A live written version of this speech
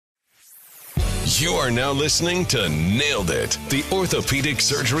You are now listening to Nailed It, the Orthopaedic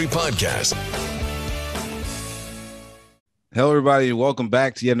Surgery Podcast. Hello, everybody. Welcome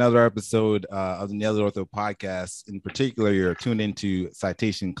back to yet another episode of the Nailed It Ortho Podcast. In particular, you're tuned into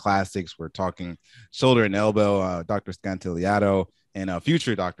Citation Classics. We're talking shoulder and elbow, Dr. Scanaliato and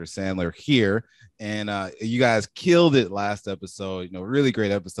future Dr. Sandler here. And you guys killed it last episode. Really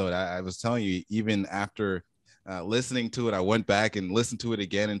great episode. I was telling you, even after listening to it, I went back and listened to it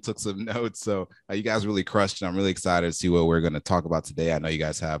again and took some notes. So you guys really crushed it. I'm really excited to see what we're going to talk about today. I know you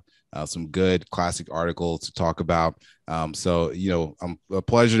guys have some good classic articles to talk about. So a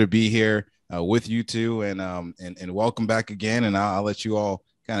pleasure to be here with you two, and welcome back again. And I'll let you all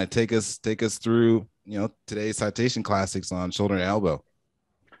kind of take us through today's Citation Classics on shoulder and elbow.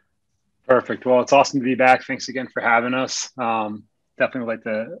 Perfect. Well, it's awesome to be back. Thanks again for having us. Definitely would like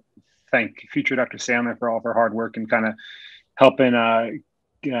to thank future Dr. Sandler for all of her hard work and kind of helping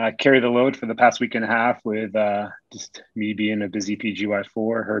carry the load for the past week and a half with just me being a busy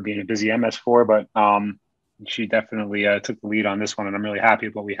PGY4, her being a busy MS4, but she definitely took the lead on this one, and I'm really happy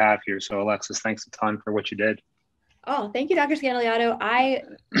with what we have here. So Alexis, thanks a ton for what you did. Oh, thank you, Dr. Scanaliato. I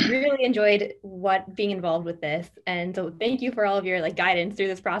really enjoyed being involved with this, and so thank you for all of your guidance through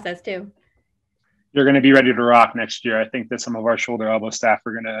this process too. You're going to be ready to rock next year. I think that some of our shoulder elbow staff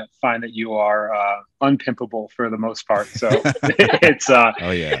are going to find that you are unpimpable for the most part. So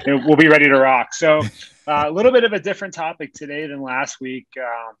we'll be ready to rock. So a little bit of a different topic today than last week.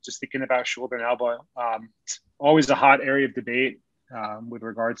 Just thinking about shoulder and elbow. It's always a hot area of debate with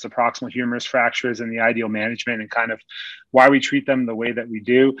regards to proximal humerus fractures and the ideal management and kind of why we treat them the way that we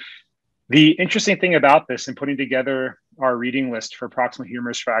do. The interesting thing about this and putting together our reading list for proximal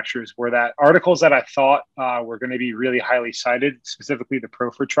humerus fractures were that articles that I thought were going to be really highly cited, specifically the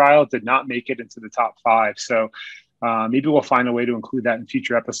Profer trial, did not make it into the top 5. So maybe we'll find a way to include that in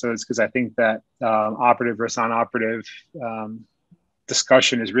future episodes, because I think that operative versus non-operative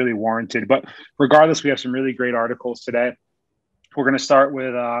discussion is really warranted. But regardless, we have some really great articles today. We're going to start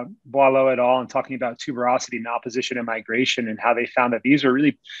with Boileau et al. And talking about tuberosity, malposition, and migration, and how they found that these are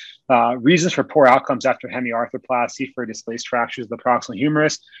really reasons for poor outcomes after hemiarthroplasty for displaced fractures of the proximal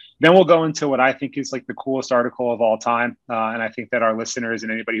humerus. Then we'll go into what I think is the coolest article of all time. And I think that our listeners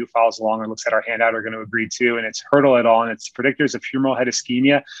and anybody who follows along or looks at our handout are going to agree too. And it's Hurdle et al. And it's predictors of humeral head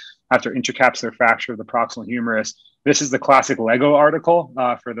ischemia after intracapsular fracture of the proximal humerus. This is the classic Lego article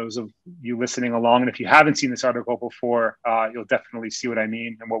for those of you listening along. And if you haven't seen this article before, you'll definitely see what I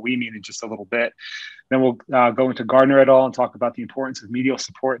mean and what we mean in just a little bit. Then we'll go into Gardner et al. And talk about the importance of medial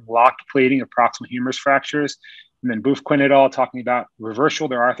support and lock plating of proximal humerus fractures. And then Boufquin et al. Talking about reverse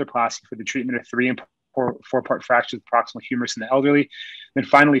shoulder arthroplasty for the treatment of 3- and 4-part fractures of proximal humerus in the elderly. And then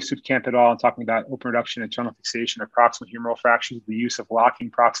finally, Soutkamp et al. And talking about open reduction and tunnel fixation of proximal humeral fractures with the use of locking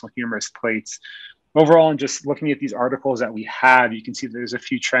proximal humerus plates. Overall, and just looking at these articles that we have, you can see there's a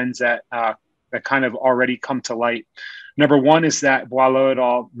few trends that kind of already come to light. Number one is that Boileau et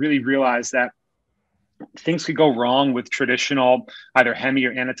al. Really realized that things could go wrong with traditional either hemi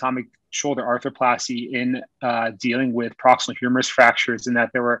or anatomic shoulder arthroplasty in dealing with proximal humerus fractures, and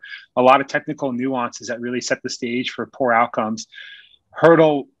that there were a lot of technical nuances that really set the stage for poor outcomes.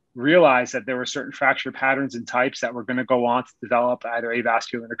 Hurdle realized that there were certain fracture patterns and types that were going to go on to develop either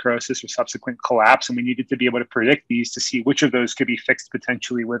avascular necrosis or subsequent collapse, and we needed to be able to predict these to see which of those could be fixed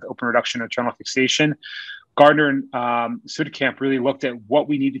potentially with open reduction or tunnel fixation. Gardner and Soutkamp really looked at what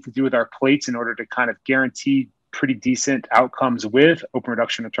we needed to do with our plates in order to kind of guarantee pretty decent outcomes with open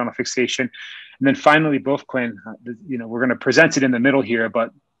reduction or tunnel fixation. And then finally, Boufquin, we're going to present it in the middle here,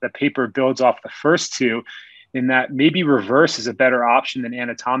 but the paper builds off the first two, in that maybe reverse is a better option than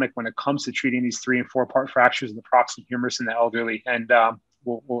anatomic when it comes to treating these 3- and 4-part fractures of the proximal humerus in the elderly. And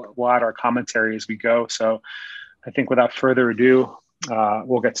we'll add our commentary as we go. So I think without further ado,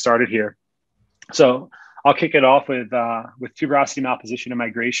 we'll get started here. So I'll kick it off with tuberosity, malposition, and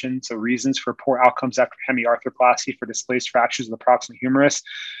migration. So reasons for poor outcomes after hemiarthroplasty for displaced fractures of the proximal humerus.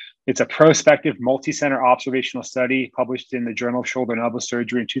 It's a prospective multi-center observational study published in the Journal of Shoulder and Elbow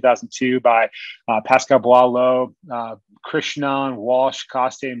Surgery in 2002 by Pascal Boileau, Krishnan, Walsh,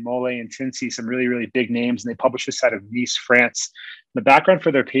 Coste, Mole, and Tinsey, some really, really big names. And they published this out of Nice, France. The background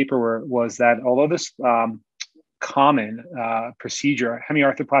for their paper was that although this common procedure,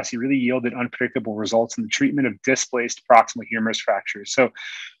 hemiarthroplasty really yielded unpredictable results in the treatment of displaced proximal humerus fractures. So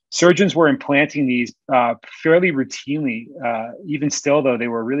surgeons were implanting these fairly routinely. Even still, though, they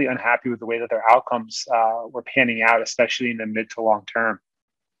were really unhappy with the way that their outcomes were panning out, especially in the mid to long term.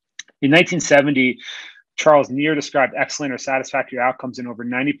 In 1970, Charles Neer described excellent or satisfactory outcomes in over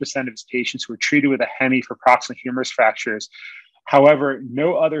 90% of his patients who were treated with a hemi for proximal humerus fractures. However,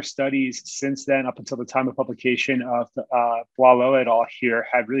 no other studies since then, up until the time of publication of Boileau et al. Here,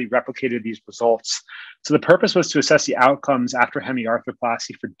 had really replicated these results. So the purpose was to assess the outcomes after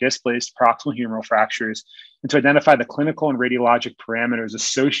hemiarthroplasty for displaced proximal humeral fractures and to identify the clinical and radiologic parameters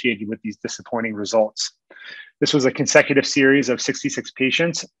associated with these disappointing results. This was a consecutive series of 66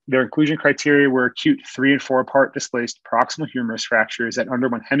 patients. Their inclusion criteria were acute 3 and 4 part displaced proximal humerus fractures that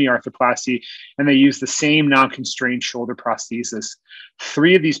underwent hemiarthroplasty, and they used the same non-constrained shoulder prosthesis.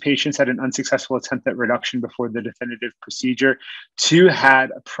 3 of these patients had an unsuccessful attempt at reduction before the definitive procedure. 2 had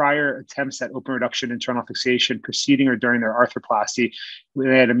prior attempts at open reduction internal fixation preceding or during their arthroplasty.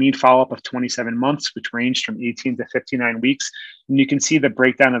 They had a mean follow-up of 27 months, which ranged from 18 to 59 weeks. And you can see the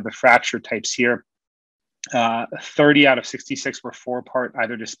breakdown of the fracture types here. 30 out of 66 were 4-part,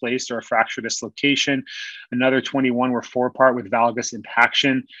 either displaced or a fracture dislocation. Another 21 were 4-part with valgus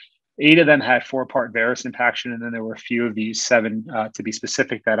impaction. 8 of them had 4-part varus impaction, and then there were a few of these, 7 to be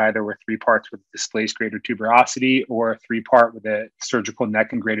specific, that either were 3 parts with displaced greater tuberosity or 3-part with a surgical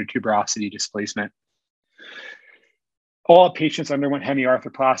neck and greater tuberosity displacement. All patients underwent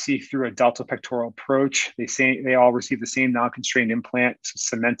hemiarthroplasty through a delta pectoral approach. They all received the same non-constrained implant,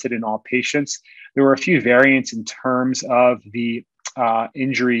 cemented in all patients. There were a few variants in terms of the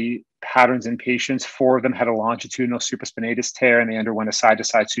injury patterns in patients. 4 of them had a longitudinal supraspinatus tear, and they underwent a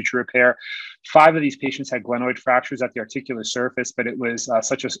side-to-side suture repair. 5 of these patients had glenoid fractures at the articular surface, but it was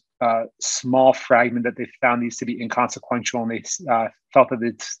such a small fragment that they found these to be inconsequential, and they felt that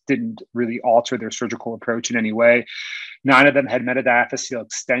it didn't really alter their surgical approach in any way. 9 of them had metadiaphyseal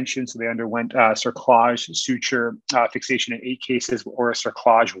extension, so they underwent cerclage suture fixation in 8 cases, or a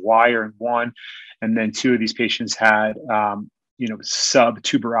cerclage wire in 1. And then 2 of these patients had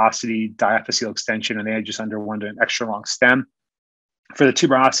sub-tuberosity diaphyseal extension, and they had just underwent an extra long stem. For the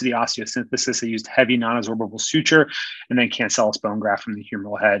tuberosity osteosynthesis, they used heavy non-absorbable suture and then cancellous bone graft from the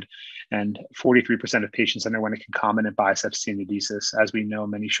humeral head. And 43% of patients underwent a concomitant biceps tenodesis. As we know,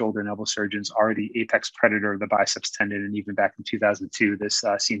 many shoulder and elbow surgeons are the apex predator of the biceps tendon, and even back in 2002, this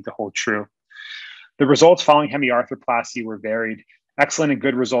seemed to hold true. The results following hemiarthroplasty were varied. Excellent and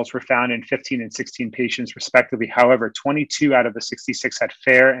good results were found in 15 and 16 patients, respectively. However, 22 out of the 66 had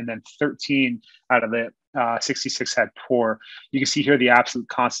fair, and then 13 out of the 66 had poor. You can see here the absolute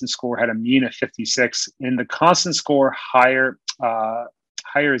constant score had a mean of 56. In the constant score, higher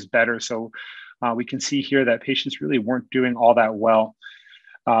is better. So we can see here that patients really weren't doing all that well.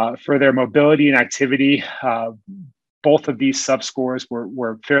 For their mobility and activity, both of these subscores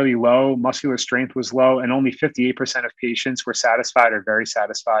were fairly low. Muscular strength was low, and only 58% of patients were satisfied or very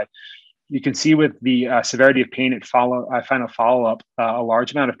satisfied. You can see with the severity of pain at final follow-up, a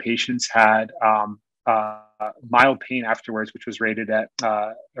large amount of patients had mild pain afterwards, which was rated at,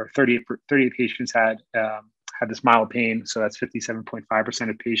 or 38 patients had this mild pain. So that's 57.5%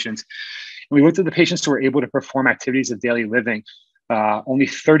 of patients. And we looked at the patients who were able to perform activities of daily living. Only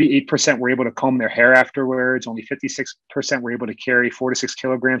 38% were able to comb their hair afterwards. Only 56% were able to carry 4 to 6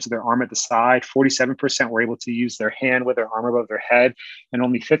 kilograms of their arm at the side. 47% were able to use their hand with their arm above their head. And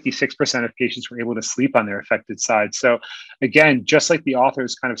only 56% of patients were able to sleep on their affected side. So again, just like the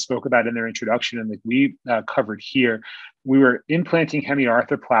authors kind of spoke about in their introduction and like we covered here, we were implanting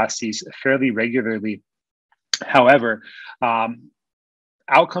hemiarthroplasties fairly regularly. However,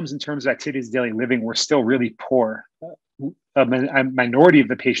 outcomes in terms of activities of daily living were still really poor. A minority of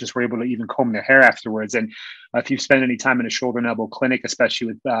the patients were able to even comb their hair afterwards. And if you've spent any time in a shoulder and elbow clinic, especially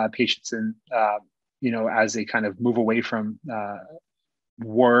with patients in, as they kind of move away from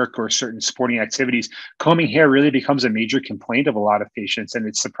work or certain sporting activities, combing hair really becomes a major complaint of a lot of patients. And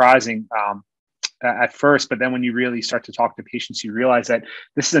it's surprising at first, but then when you really start to talk to patients, you realize that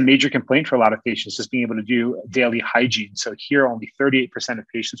this is a major complaint for a lot of patients, just being able to do daily hygiene. So here, only 38% of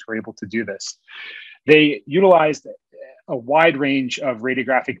patients were able to do this. They utilized a wide range of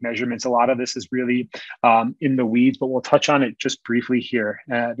radiographic measurements. A lot of this is really in the weeds, but we'll touch on it just briefly here.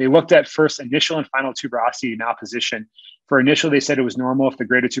 They looked at first initial and final tuberosity malposition. For initial, they said it was normal if the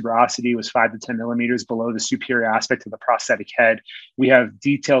greater tuberosity was 5 to 10 millimeters below the superior aspect of the prosthetic head. We have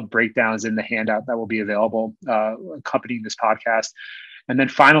detailed breakdowns in the handout that will be available accompanying this podcast. And then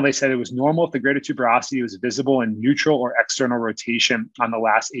final, they said it was normal if the greater tuberosity was visible in neutral or external rotation on the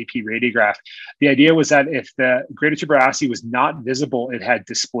last AP radiograph. The idea was that if the greater tuberosity was not visible, it had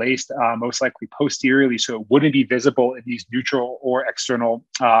displaced most likely posteriorly, so it wouldn't be visible in these neutral or external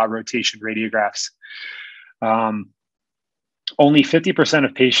rotation radiographs. Only 50%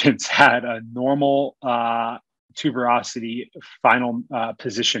 of patients had a normal tuberosity final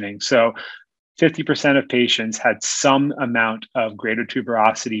positioning. So 50% of patients had some amount of greater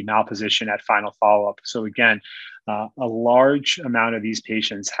tuberosity malposition at final follow-up. So again, A large amount of these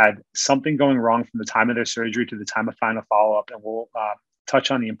patients had something going wrong from the time of their surgery to the time of final follow-up, and we'll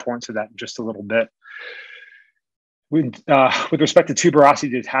touch on the importance of that in just a little bit. With respect to tuberosity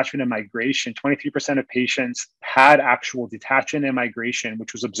detachment and migration, 23% of patients had actual detachment and migration,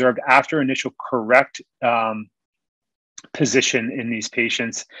 which was observed after initial correct position in these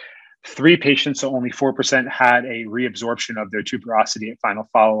patients. 3 patients, so only 4%, had a reabsorption of their tuberosity at final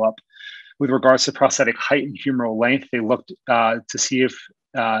follow-up. With regards to prosthetic height and humeral length, they looked to see if,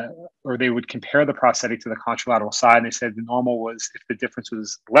 or they would compare the prosthetic to the contralateral side. And they said the normal was if the difference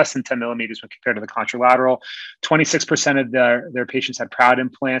was less than 10 millimeters when compared to the contralateral. 26% of their patients had proud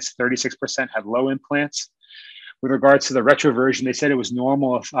implants, 36% had low implants. With regards to the retroversion, they said it was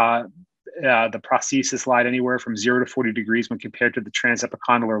normal if the prosthesis lied anywhere from 0 to 40 degrees when compared to the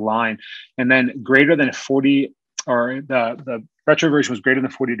transepicondylar line. And then greater than 40, or the retroversion was greater than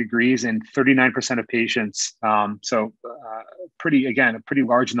 40 degrees in 39% of patients. A pretty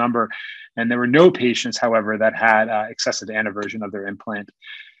large number. And there were no patients, however, that had excessive anaversion of their implant.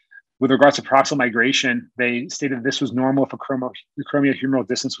 With regards to proximal migration, they stated this was normal if a acromiohumeral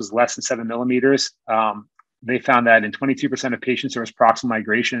distance was less than 7 millimeters. They found that in 22% of patients, there was proximal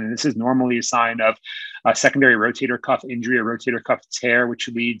migration. And this is normally a sign of a secondary rotator cuff injury or rotator cuff tear, which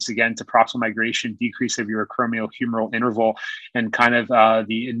leads again to proximal migration, decrease of your acromiohumeral interval, and kind of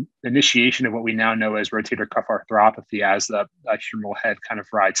the initiation of what we now know as rotator cuff arthropathy as the humeral head kind of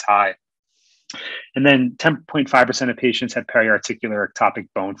rides high. And then 10.5% of patients had periarticular ectopic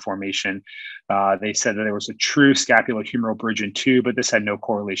bone formation. They said that there was a true scapulohumeral bridge in 2, but this had no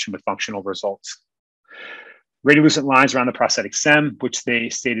correlation with functional results. Radiolucent lines around the prosthetic stem, which they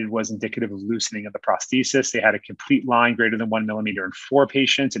stated was indicative of loosening of the prosthesis. They had a complete line greater than 1 millimeter in 4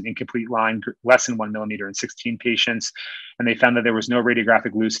 patients, an incomplete line less than 1 millimeter in 16 patients. And they found that there was no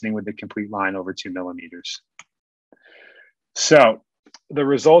radiographic loosening with the complete line over 2 millimeters. So the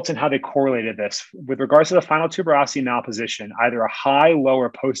results and how they correlated this. With regards to the final tuberosity malposition, either a high, low,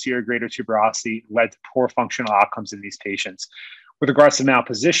 or posterior greater tuberosity led to poor functional outcomes in these patients. With regards to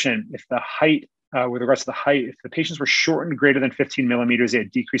malposition, if the height, if the patients were shortened greater than 15 millimeters, they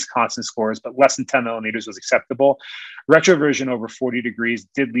had decreased constant scores, but less than 10 millimeters was acceptable. Retroversion over 40 degrees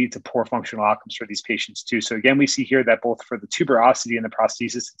did lead to poor functional outcomes for these patients too. So again, we see here that both for the tuberosity and the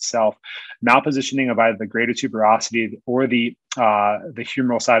prosthesis itself, malpositioning of either the greater tuberosity or the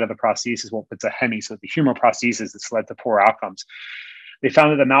humeral side of the prosthesis, well, it's a hemi, so the humeral prosthesis, that's led to poor outcomes. They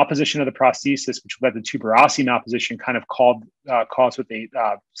found that the malposition of the prosthesis, which led to tuberosity malposition, kind of caused what they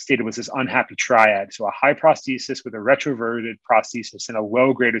stated was this unhappy triad. So a high prosthesis with a retroverted prosthesis and a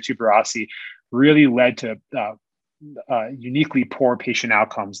low greater tuberosity really led to uniquely poor patient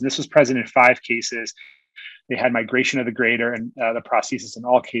outcomes. And this was present in 5 cases. They had migration of the greater and the prosthesis in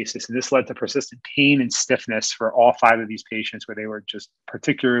all cases. And this led to persistent pain and stiffness for all 5 of these patients, where they were just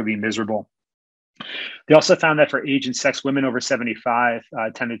particularly miserable. They also found that for age and sex, women over 75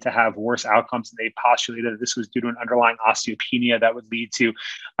 tended to have worse outcomes. And they postulated that this was due to an underlying osteopenia that would lead to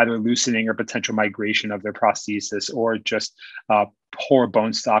either loosening or potential migration of their prosthesis, or just poor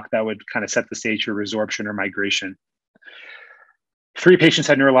bone stock that would kind of set the stage for resorption or migration. 3 patients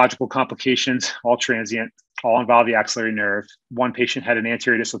had neurological complications, all transient, all involved the axillary nerve. 1 patient had an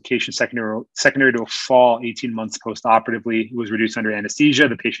anterior dislocation secondary to a fall 18 months post-operatively. It was reduced under anesthesia.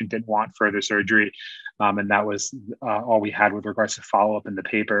 The patient didn't want further surgery, and that was all we had with regards to follow-up in the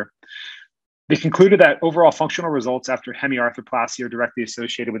paper. They concluded that overall functional results after hemiarthroplasty are directly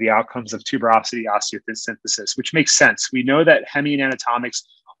associated with the outcomes of tuberosity osteosynthesis, which makes sense. We know that hemi and anatomics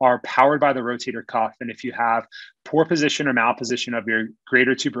are powered by the rotator cuff. And if you have poor position or malposition of your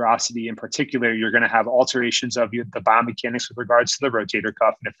greater tuberosity in particular, you're going to have alterations of the biomechanics with regards to the rotator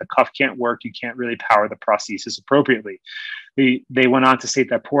cuff. And if the cuff can't work, you can't really power the prosthesis appropriately. They went on to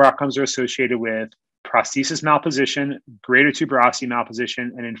state that poor outcomes are associated with prosthesis malposition, greater tuberosity malposition,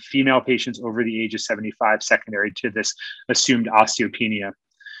 and in female patients over the age of 75 secondary to this assumed osteopenia.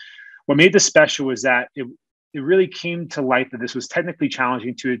 What made this special was that it really came to light that this was technically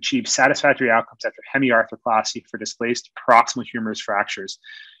challenging to achieve satisfactory outcomes after hemiarthroplasty for displaced proximal humerus fractures.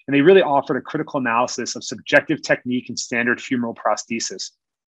 And they really offered a critical analysis of subjective technique and standard humeral prosthesis.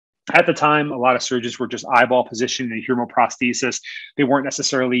 At the time, a lot of surgeons were just eyeball positioning the humeral prosthesis. They weren't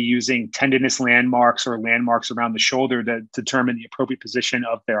necessarily using tendinous landmarks or landmarks around the shoulder to determine the appropriate position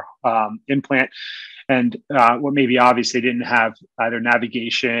of their implant. And what may be obvious, they didn't have either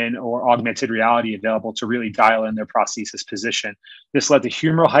navigation or augmented reality available to really dial in their prosthesis position. This led to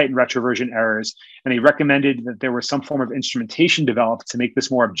humeral height and retroversion errors, and they recommended that there was some form of instrumentation developed to make this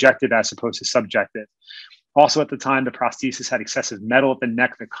more objective as opposed to subjective. Also, at the time, the prosthesis had excessive metal at the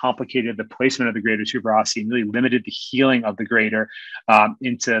neck that complicated the placement of the greater tuberosity and really limited the healing of the greater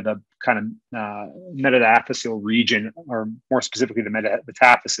into the kind of metaphyseal region, or more specifically, the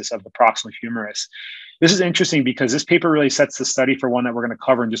metaphysis of the proximal humerus. This is interesting because this paper really sets the study for one that we're going to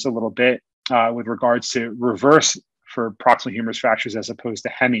cover in just a little bit with regards to reverse for proximal humerus fractures as opposed to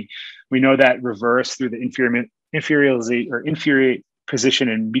hemi. We know that reverse through the inferior position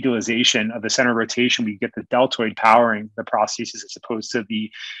and medialization of the center of rotation, we get the deltoid powering the prosthesis as opposed to the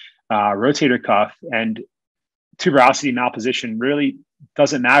rotator cuff. And tuberosity malposition really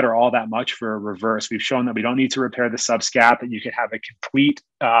doesn't matter all that much for a reverse. We've shown that we don't need to repair the subscap, that you could have a complete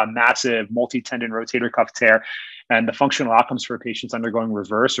massive multi-tendon rotator cuff tear, and the functional outcomes for patients undergoing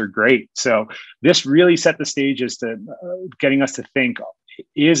reverse are great. So this really set the stage as to getting us to think,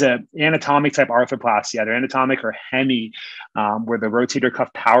 is an anatomic type arthroplasty, either anatomic or hemi, where the rotator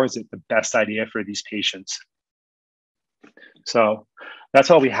cuff powers it, the best idea for these patients? So that's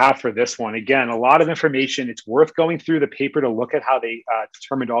all we have for this one. Again, a lot of information. It's worth going through the paper to look at how they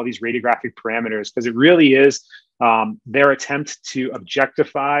determined all these radiographic parameters, because it really is their attempt to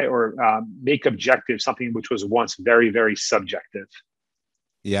objectify or make objective something which was once very, very subjective.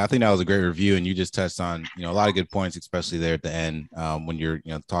 Yeah, I think that was a great review, and you just touched on, a lot of good points, especially there at the end when you're,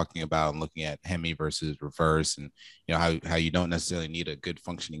 talking about and looking at hemi versus reverse, and how you don't necessarily need a good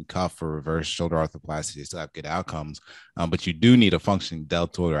functioning cuff for reverse shoulder arthroplasty to still have good outcomes, but you do need a functioning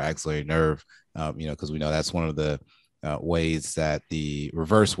deltoid or axillary nerve, because we know that's one of the ways that the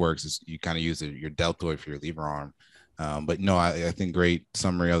reverse works is you kind of use your deltoid for your lever arm. But no, I think great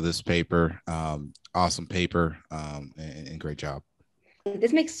summary of this paper, awesome paper, and great job.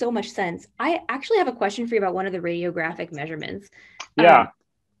 This makes so much sense. I actually have a question for you about one of the radiographic measurements. Yeah.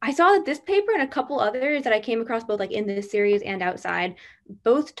 I saw that this paper and a couple others that I came across both like in this series and outside,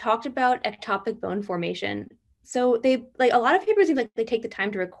 both talked about ectopic bone formation. So they, like, a lot of papers seem like they take the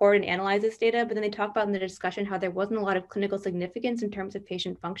time to record and analyze this data, but then they talk about in the discussion how there wasn't a lot of clinical significance in terms of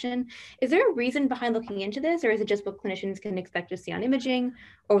patient function. Is there a reason behind looking into this, or is it just what clinicians can expect to see on imaging,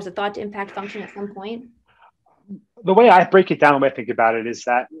 or was it thought to impact function at some point? The way I break it down, the way I think about it is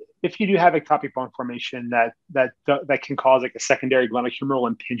that if you do have ectopic bone formation that can cause like a secondary glenohumeral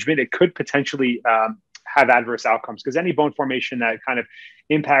impingement, it could potentially have adverse outcomes, because any bone formation that kind of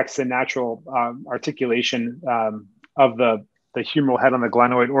impacts the natural articulation of the humeral head on the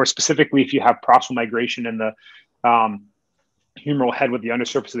glenoid, or specifically if you have proximal migration in the humeral head with the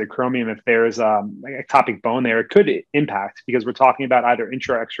undersurface of the acromion, if there's ectopic bone there, it could impact, because we're talking about either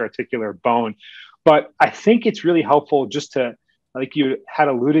intra or extra-articular bone. But I think it's really helpful just to, like you had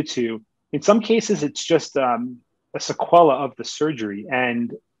alluded to, in some cases, it's just a sequela of the surgery.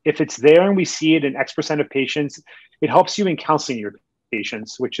 And if it's there and we see it in X% of patients, it helps you in counseling your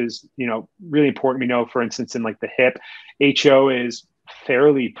patients, which is, really important. We know, for instance, in like the hip, HO is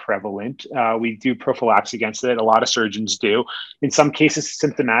fairly prevalent. We do prophylaxis against it. A lot of surgeons do. In some cases, it's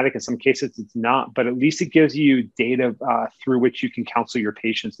symptomatic. In some cases, it's not. But at least it gives you data through which you can counsel your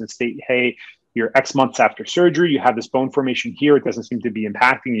patients and state, hey, you're X months after surgery, you have this bone formation here, it doesn't seem to be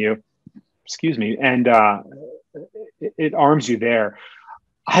impacting you, and it arms you there.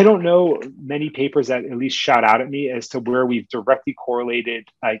 I don't know many papers that at least shout out at me as to where we've directly correlated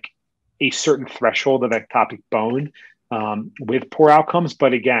like a certain threshold of ectopic bone with poor outcomes.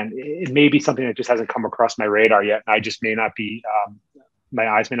 But again, it may be something that just hasn't come across my radar yet. I just may not be, my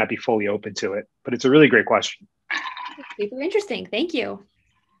eyes may not be fully open to it, but it's a really great question. Super interesting. Thank you.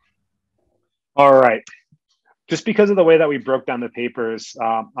 All right. Just because of the way that we broke down the papers,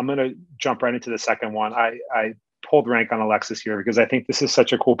 I'm going to jump right into the second one. I pulled rank on Alexis here because I think this is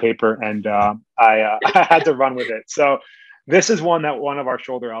such a cool paper, and I had to run with it. So this is one that one of our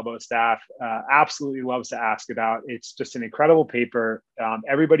shoulder elbow staff absolutely loves to ask about. It's just an incredible paper.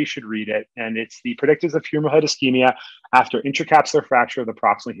 Everybody should read it. And it's the predictors of humeral head ischemia after intracapsular fracture of the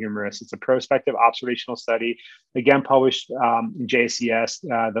proximal humerus. It's a prospective observational study, again, published in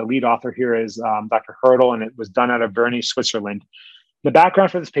JSCS. The lead author here is Dr. Hurdle, and it was done out of Bern, Switzerland. The background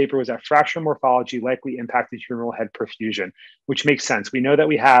for this paper was that fracture morphology likely impacted humeral head perfusion, which makes sense. We know that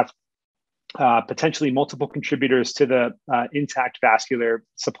we have potentially multiple contributors to the intact vascular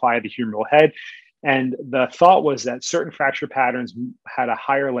supply of the humeral head. And the thought was that certain fracture patterns had a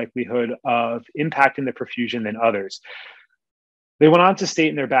higher likelihood of impacting the perfusion than others. They went on to state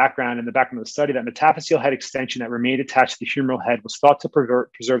in the background of the study that metaphyseal head extension that remained attached to the humeral head was thought to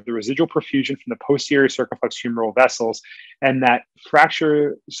preserve the residual perfusion from the posterior circumflex humeral vessels, and that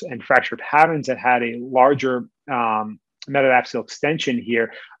fractures and fracture patterns that had a larger metaphyseal extension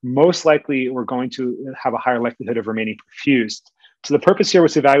here most likely were going to have a higher likelihood of remaining perfused. So the purpose here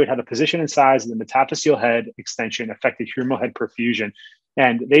was to evaluate how the position and size of the metaphyseal head extension affected humeral head perfusion.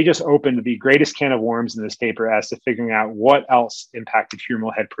 And they just opened the greatest can of worms in this paper as to figuring out what else impacted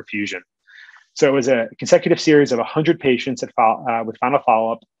humeral head perfusion. So it was a consecutive series of 100 patients with final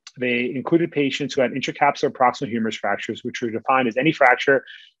follow-up. They included patients who had intracapsular proximal humerus fractures, which were defined as any fracture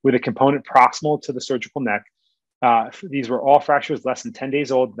with a component proximal to the surgical neck. These were all fractures less than 10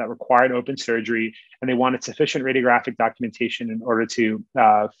 days old that required open surgery, and they wanted sufficient radiographic documentation in order to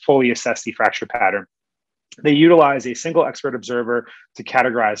fully assess the fracture pattern. They utilized a single expert observer to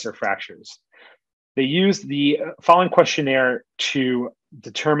categorize their fractures. They used the following questionnaire to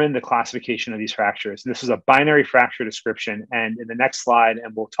determine the classification of these fractures. This is a binary fracture description, and in the next slide,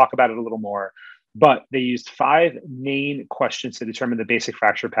 and we'll talk about it a little more, but they used 5 main questions to determine the basic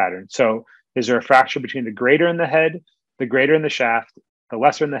fracture pattern. So is there a fracture between the greater in the head, the greater in the shaft, the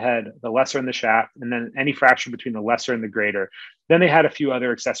lesser in the head, the lesser in the shaft, and then any fracture between the lesser and the greater? Then they had a few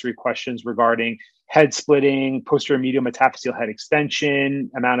other accessory questions regarding head splitting, posterior medial metaphyseal head extension,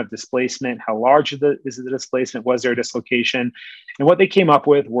 amount of displacement, how large is the displacement, was there a dislocation? And what they came up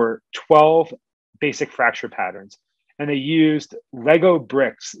with were 12 basic fracture patterns. And they used Lego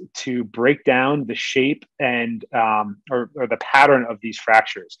bricks to break down the shape and or the pattern of these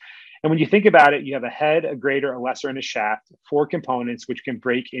fractures. And when you think about it, you have a head, a greater, a lesser, and a shaft, 4 components, which can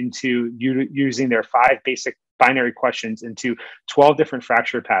break into using their 5 basic binary questions into 12 different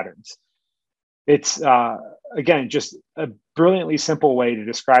fracture patterns. It's, again, just a brilliantly simple way to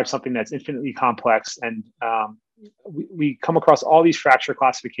describe something that's infinitely complex. And we come across all these fracture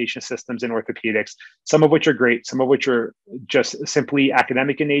classification systems in orthopedics, some of which are great, some of which are just simply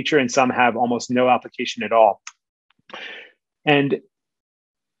academic in nature, and some have almost no application at all. And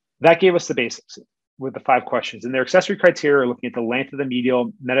that gave us the basics with the 5 questions. And their accessory criteria are looking at the length of the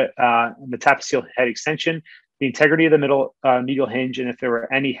medial metaphyseal head extension, the integrity of the middle medial hinge, and if there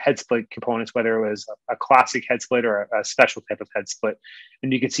were any head split components, whether it was a classic head split or a special type of head split.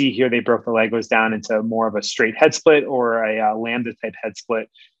 And you can see here they broke the Legos down into more of a straight head split or a lambda type head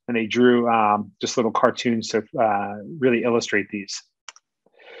split. And they drew just little cartoons to really illustrate these.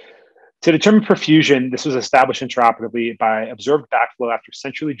 To determine perfusion, this was established intraoperatively by observed backflow after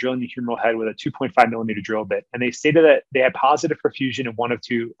centrally drilling the humeral head with a 2.5 millimeter drill bit. And they stated that they had positive perfusion in one of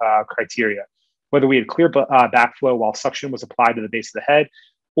 2 criteria, whether we had clear backflow while suction was applied to the base of the head,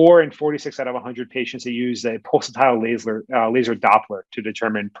 or in 46 out of 100 patients, they used a pulsatile laser Doppler to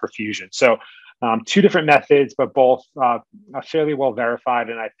determine perfusion. So 2 different methods, but both fairly well verified,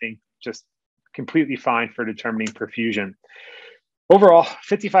 and I think just completely fine for determining perfusion. Overall,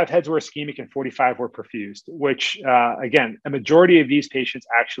 55 heads were ischemic and 45 were perfused, which, again, a majority of these patients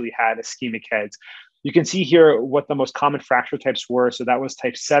actually had ischemic heads. You can see here what the most common fracture types were. So that was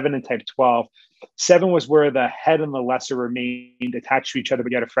type 7 and type 12. 7 was where the head and the lesser remained attached to each other,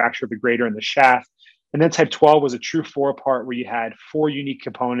 but you had a fracture of the greater and the shaft. And then type 12 was a true 4-part where you had 4 unique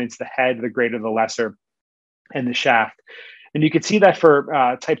components, the head, the greater, the lesser, and the shaft. And you can see that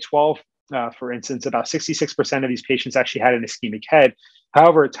for type 12, for instance, about 66% of these patients actually had an ischemic head.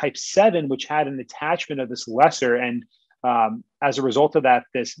 However, type 7, which had an attachment of this lesser, and as a result of that,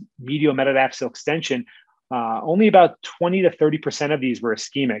 this medial metaphyseal extension, only about 20 to 30% of these were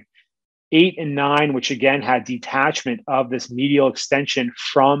ischemic. 8 and 9, which again had detachment of this medial extension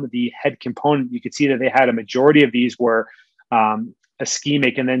from the head component, you could see that they had a majority of these were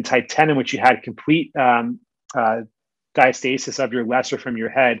ischemic. And then type 10, in which you had complete diastasis of your lesser from your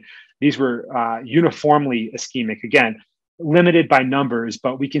head, these were uniformly ischemic. Again, limited by numbers,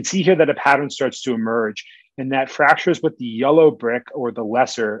 but we can see here that a pattern starts to emerge, and that fractures with the yellow brick or the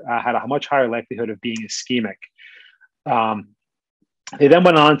lesser had a much higher likelihood of being ischemic. They then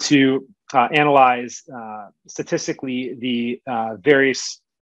went on to analyze statistically the various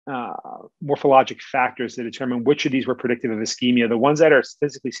morphologic factors to determine which of these were predictive of ischemia. The ones that are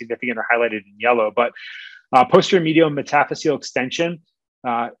statistically significant are highlighted in yellow, but posterior medial metaphyseal extension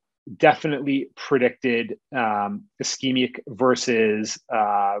definitely predicted ischemic versus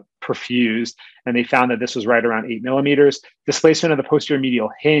perfused, and they found that this was right around 8 millimeters. Displacement of the posterior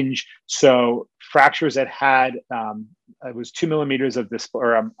medial hinge, so fractures that had it was 2 millimeters of this,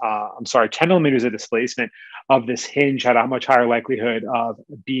 or 10 millimeters of displacement of this hinge had a much higher likelihood of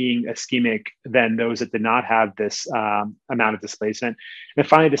being ischemic than those that did not have this amount of displacement. And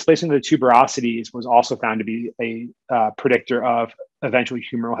finally, displacement of the tuberosities was also found to be a predictor of eventual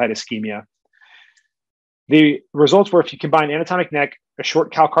humeral head ischemia. The results were, if you combine anatomic neck, a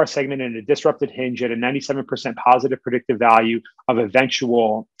short calcar segment, and a disrupted hinge, at a 97% positive predictive value of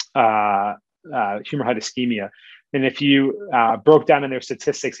eventual humeral head ischemia. And if you broke down in their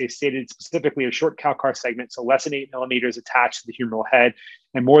statistics, they stated specifically a short calcar segment, so less than 8 millimeters attached to the humeral head,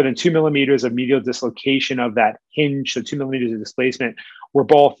 and more than 2 millimeters of medial dislocation of that hinge, so 2 millimeters of displacement, were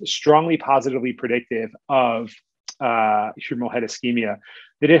both strongly positively predictive of humeral head ischemia.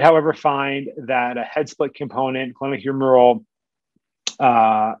 They did, however, find that a head split component, glenohumeral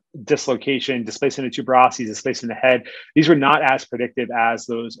dislocation, displacement of tuberosities, displacement of the head, these were not as predictive as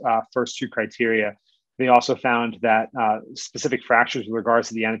those first two criteria. They also found that specific fractures with regards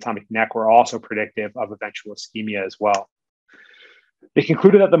to the anatomic neck were also predictive of eventual ischemia as well. They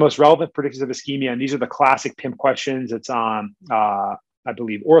concluded that the most relevant predictors of ischemia, and these are the classic PIM questions. It's on, I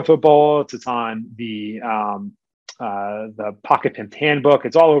believe, Ortho Bullets. It's on the Pocket PIM Handbook.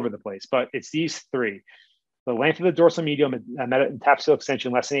 It's all over the place, but it's these three: the length of the dorsal medial metaphyseal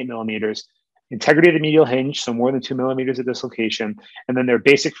extension less than 8 millimeters, integrity of the medial hinge, so more than 2 millimeters of dislocation, and then their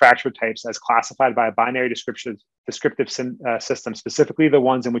basic fracture types as classified by a binary descriptive system, specifically the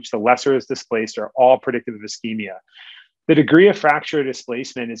ones in which the lesser is displaced, are all predictive of ischemia. The degree of fracture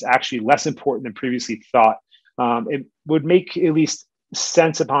displacement is actually less important than previously thought. It would make at least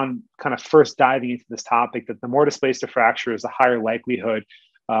sense upon kind of first diving into this topic that the more displaced a fracture is, the higher likelihood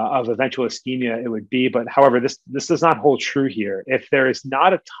of eventual ischemia it would be. But however, this does not hold true here. If there is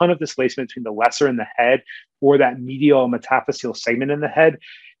not a ton of displacement between the lesser and the head, or that medial metaphyseal segment in the head,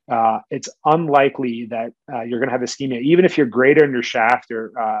 it's unlikely that you're going to have ischemia, even if your greater and your shaft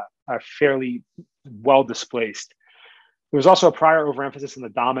are fairly well displaced. There was also a prior overemphasis on the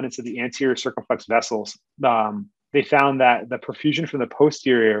dominance of the anterior circumflex vessels. They found that the perfusion from the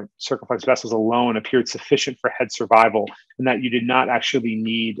posterior circumflex vessels alone appeared sufficient for head survival, and that you did not actually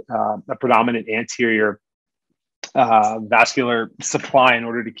need a predominant anterior vascular supply in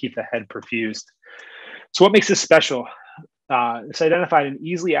order to keep the head perfused. So what makes this special? It's identified an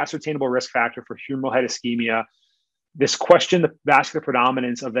easily ascertainable risk factor for humeral head ischemia. This questioned the vascular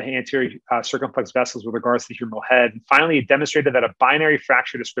predominance of the anterior circumflex vessels with regards to the humeral head. And finally, it demonstrated that a binary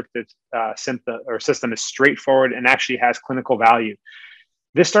fracture descriptive system is straightforward and actually has clinical value.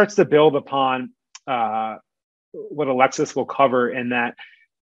 This starts to build upon what Alexis will cover, in that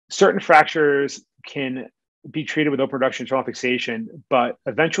certain fractures can be treated with open reduction internal fixation, but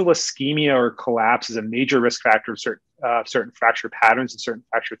eventual ischemia or collapse is a major risk factor of certain fracture patterns and certain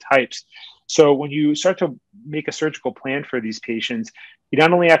fracture types. So when you start to make a surgical plan for these patients, you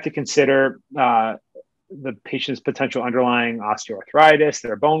not only have to consider the patient's potential underlying osteoarthritis,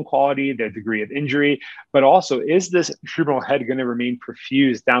 their bone quality, their degree of injury, but also, is this humeral head going to remain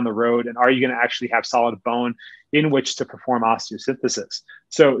perfused down the road? And are you going to actually have solid bone in which to perform osteosynthesis?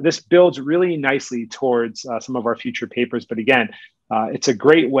 So this builds really nicely towards some of our future papers. But again, it's a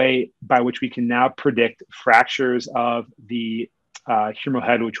great way by which we can now predict fractures of the humeral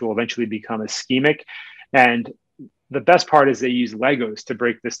head, which will eventually become ischemic. And the best part is they use Legos to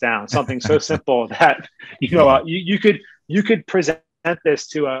break this down. Something so simple that, you could present this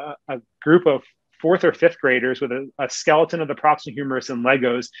to a group of 4th or 5th graders with a skeleton of the proximal humerus and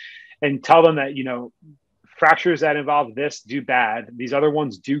Legos, and tell them that, fractures that involve this do bad, these other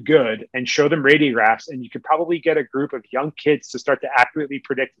ones do good, and show them radiographs. And you could probably get a group of young kids to start to accurately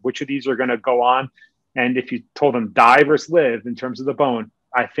predict which of these are going to go on. And if you told them die versus live in terms of the bone,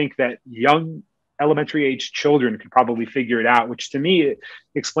 I think that young elementary age children could probably figure it out, which to me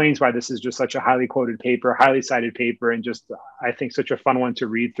explains why this is just such a highly quoted paper, highly cited paper, and just, I think, such a fun one to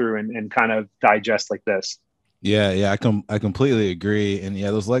read through and kind of digest like this. Yeah, I completely agree. And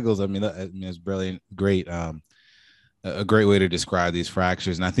yeah, those Legos, I mean, it's brilliant, great, a great way to describe these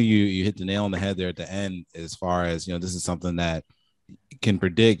fractures. And I think you hit the nail on the head there at the end, as far as, this is something that can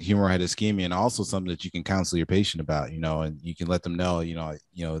predict humeral head ischemia, and also something that you can counsel your patient about, and you can let them know,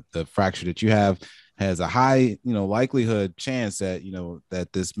 the fracture that you have has a high, likelihood chance that,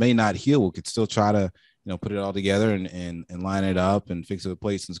 that this may not heal. We could still try to, put it all together and line it up and fix it with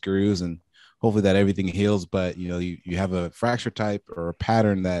plates and screws, and hopefully that everything heals. But, you have a fracture type or a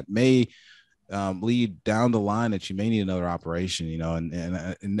pattern that may lead down the line that you may need another operation,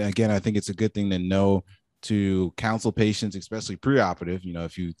 and again, I think it's a good thing to know, to counsel patients, especially preoperative,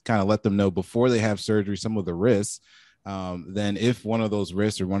 if you kind of let them know before they have surgery some of the risks, then if one of those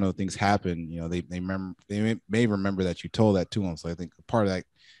risks or one of the things happen, they may remember that you told that to them. So I think part of that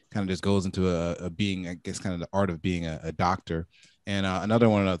kind of just goes into a being, I guess, kind of the art of being a doctor. And another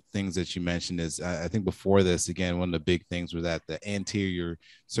one of the things that you mentioned is, I think before this, again, one of the big things was that the anterior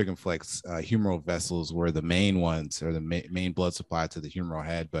circumflex humeral vessels were the main ones, or the main blood supply to the humeral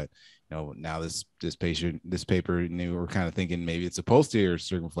head. But now this paper, we're kind of thinking maybe it's a posterior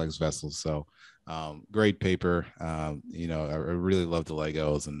circumflex vessel. So great paper. I really love the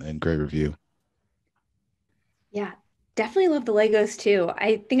Legos, and great review. Yeah, definitely love the Legos too.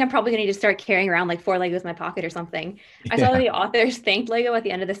 I think I'm probably going to need to start carrying around like 4 Legos in my pocket or something. I saw the authors thanked Lego at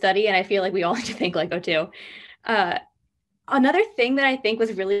the end of the study, and I feel like we all need to thank Lego too. Uh, Another thing that I think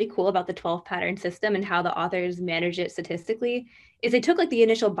was really cool about the 12 pattern system and how the authors managed it statistically is they took like the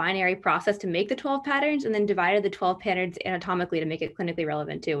initial binary process to make the 12 patterns and then divided the 12 patterns anatomically to make it clinically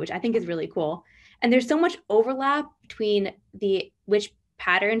relevant too, which I think is really cool. And there's so much overlap between the which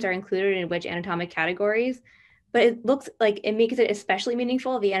patterns are included in which anatomic categories, but it looks like it makes it especially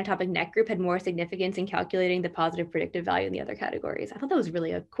meaningful. The anatomic neck group had more significance in calculating the positive predictive value in the other categories. I thought that was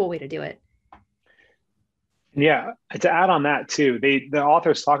really a cool way to do it. Yeah, to add on that too, the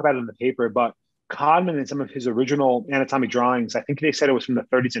authors talk about it in the paper, but Codman in some of his original anatomic drawings, I think they said it was from the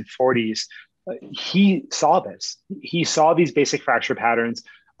 30s and 40s. He saw this. He saw these basic fracture patterns.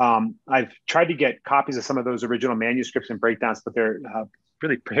 I've tried to get copies of some of those original manuscripts and breakdowns, but they're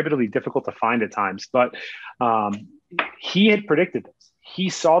really prohibitively difficult to find at times. But he had predicted this. He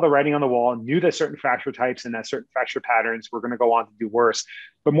saw the writing on the wall, knew that certain fracture types and that certain fracture patterns were going to go on to do worse.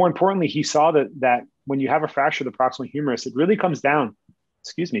 But more importantly, he saw that when you have a fracture of the proximal humerus, it really comes down,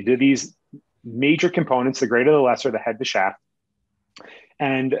 to these major components, the greater, the lesser, the head, the shaft.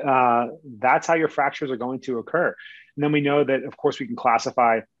 And that's how your fractures are going to occur. And then we know that, of course, we can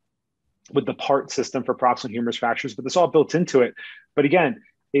classify with the part system for proximal humerus fractures, but that's all built into it. But again,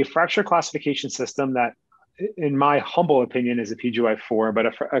 a fracture classification system that, in my humble opinion, is a PGY4, but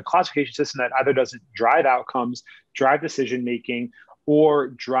a classification system that either doesn't drive outcomes, drive decision-making, or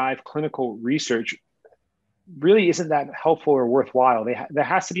drive clinical research really isn't that helpful or worthwhile. There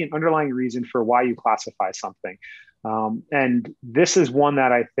has to be an underlying reason for why you classify something. And this is one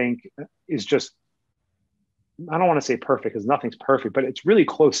that I think is just, I don't want to say perfect because nothing's perfect, but it's really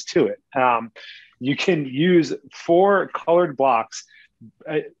close to it. You can use 4 colored blocks,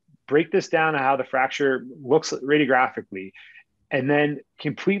 break this down to how the fracture looks radiographically, and then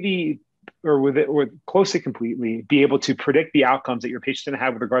completely or close to completely be able to predict the outcomes that your patient's going to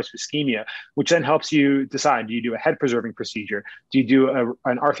have with regards to ischemia, which then helps you decide, do you do a head preserving procedure? Do you do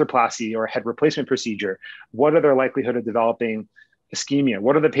an arthroplasty or a head replacement procedure? What are their likelihood of developing ischemia?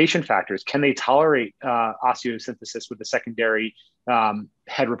 What are the patient factors? Can they tolerate osteosynthesis with a secondary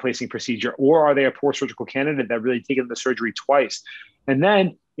head replacing procedure? Or are they a poor surgical candidate that really take the surgery twice? And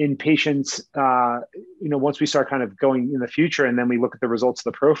then in patients, once we start kind of going in the future and then we look at the results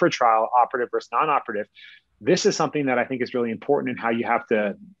of the PROFER trial, operative versus non-operative, this is something that I think is really important in how you have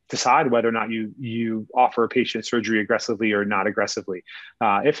to decide whether or not you offer a patient surgery aggressively or not aggressively.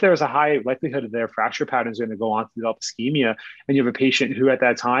 If there's a high likelihood of their fracture patterns going to go on to develop ischemia, and you have a patient who at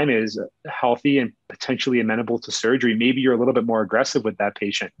that time is healthy and potentially amenable to surgery, maybe you're a little bit more aggressive with that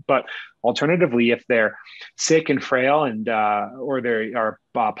patient. But alternatively, if they're sick and frail and or they are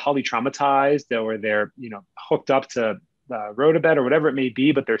polytraumatized, or they're hooked up to rotabed or whatever it may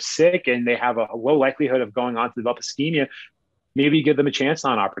be, but they're sick and they have a low likelihood of going on to develop ischemia, maybe give them a chance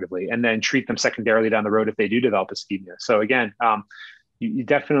non-operatively and then treat them secondarily down the road if they do develop ischemia. So again, you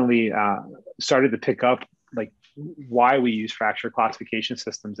definitely started to pick up like why we use fracture classification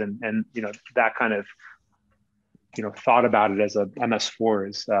systems, and that kind of thought about it as a MS4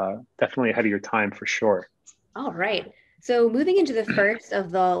 is definitely ahead of your time for sure. All right. So moving into the first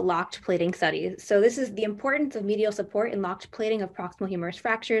of the locked plating studies. So this is the importance of medial support in locked plating of proximal humerus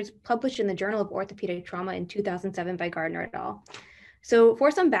fractures, published in the Journal of Orthopaedic Trauma in 2007 by Gardner et al. So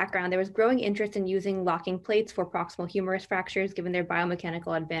for some background, there was growing interest in using locking plates for proximal humerus fractures, given their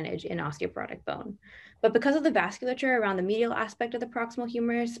biomechanical advantage in osteoporotic bone. But because of the vasculature around the medial aspect of the proximal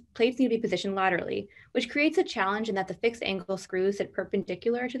humerus, plates need to be positioned laterally, which creates a challenge in that the fixed angle screws sit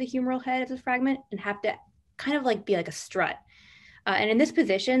perpendicular to the humeral head of the fragment and have to kind of like be like a strut. And in this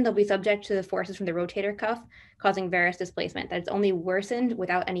position, they'll be subject to the forces from the rotator cuff, causing varus displacement that's only worsened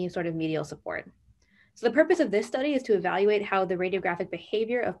without any sort of medial support. So the purpose of this study is to evaluate how the radiographic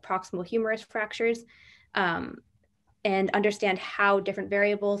behavior of proximal humerus fractures and understand how different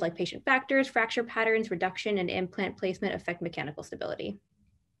variables like patient factors, fracture patterns, reduction, and implant placement affect mechanical stability.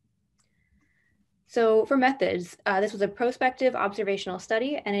 So for methods, this was a prospective observational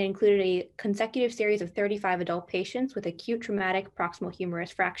study, and it included a consecutive series of 35 adult patients with acute traumatic proximal humerus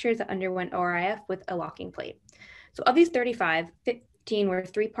fractures that underwent ORIF with a locking plate. So of these 35, 15 were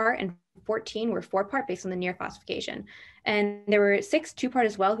 3-part and 14 were 4-part based on the NEAR classification. And there were 6 2-part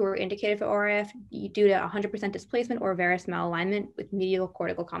as well who were indicated for ORIF due to 100% displacement or varus malalignment with medial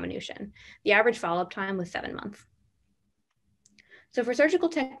cortical comminution. The average follow-up time was 7 months. So for surgical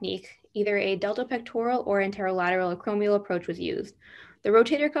technique, either a deltopectoral or anterolateral acromial approach was used. The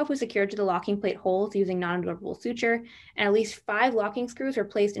rotator cuff was secured to the locking plate holes using non-absorbable suture, and at least 5 locking screws were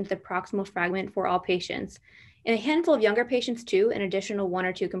placed into the proximal fragment for all patients. In a handful of younger patients too, an additional 1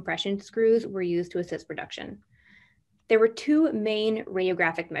 or 2 compression screws were used to assist reduction. There were 2 main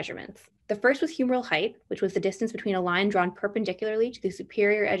radiographic measurements. The first was humeral height, which was the distance between a line drawn perpendicularly to the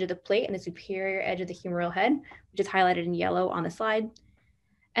superior edge of the plate and the superior edge of the humeral head, which is highlighted in yellow on the slide.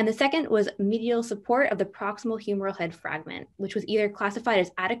 And the second was medial support of the proximal humeral head fragment, which was either classified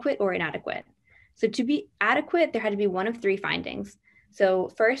as adequate or inadequate. So to be adequate, there had to be one of 3 findings. So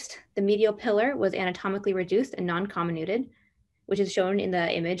first, the medial pillar was anatomically reduced and non-comminuted, which is shown in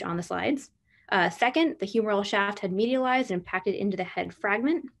the image on the slides. Second, the humeral shaft had medialized and impacted into the head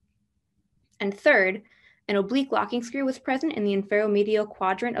fragment. And third, an oblique locking screw was present in the inferomedial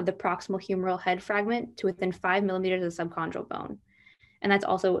quadrant of the proximal humeral head fragment to within 5 millimeters of the subchondral bone. And that's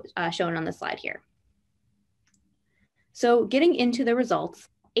also shown on the slide here. So getting into the results,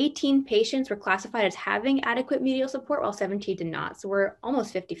 18 patients were classified as having adequate medial support while 17 did not. So we're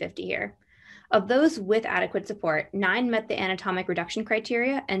almost 50-50 here. Of those with adequate support, 9 met the anatomic reduction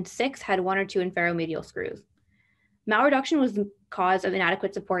criteria and 6 had 1 or 2 inferomedial screws. Malreduction was the cause of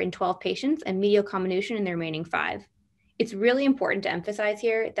inadequate support in 12 patients and medial comminution in the remaining 5. It's really important to emphasize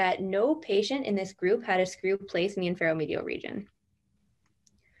here that no patient in this group had a screw placed in the inferomedial region.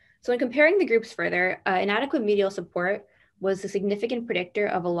 So in comparing the groups further, inadequate medial support was a significant predictor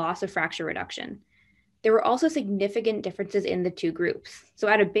of a loss of fracture reduction. There were also significant differences in the 2 groups. So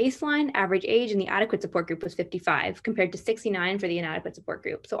at a baseline, average age in the adequate support group was 55 compared to 69 for the inadequate support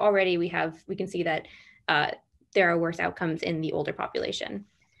group. So already we can see that there are worse outcomes in the older population.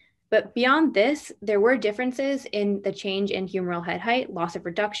 But beyond this, there were differences in the change in humeral head height, loss of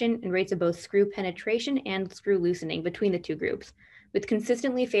reduction, and rates of both screw penetration and screw loosening between the 2 groups, with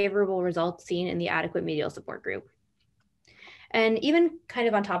consistently favorable results seen in the adequate medial support group. And even kind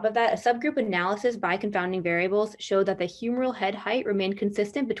of on top of that, a subgroup analysis by confounding variables showed that the humeral head height remained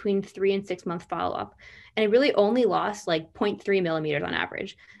consistent between 3 and 6 month follow-up. And it really only lost like 0.3 millimeters on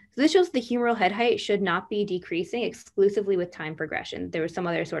average. So this shows the humeral head height should not be decreasing exclusively with time progression. There was some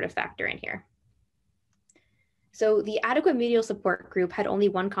other sort of factor in here. So the adequate medial support group had only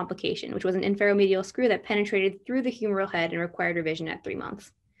 1 complication, which was an inferomedial screw that penetrated through the humeral head and required revision at 3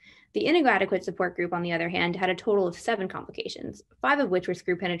 months. The inadequate support group, on the other hand, had a total of 7 complications, 5 of which were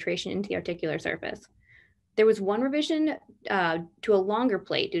screw penetration into the articular surface. There was 1 revision to a longer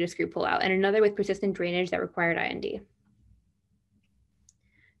plate due to screw pullout and another with persistent drainage that required IND.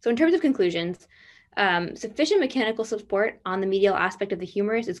 So in terms of conclusions, sufficient mechanical support on the medial aspect of the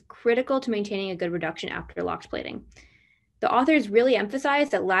humerus is critical to maintaining a good reduction after locked plating. The authors really emphasize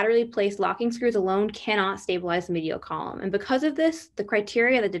that laterally placed locking screws alone cannot stabilize the medial column. And because of this, the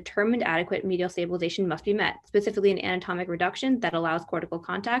criteria that determined adequate medial stabilization must be met, specifically an anatomic reduction that allows cortical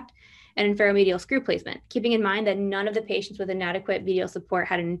contact and inferomedial screw placement, keeping in mind that none of the patients with inadequate medial support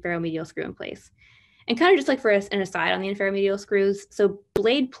had an inferomedial screw in place. And kind of just like for an aside on the inferomedial screws, so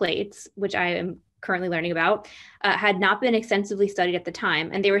blade plates, which I am currently learning about, had not been extensively studied at the time,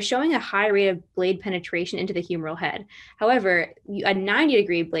 and they were showing a high rate of blade penetration into the humeral head. However, a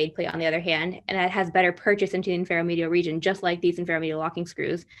 90-degree blade plate, on the other hand, and that has better purchase into the inferomedial region, just like these inferomedial locking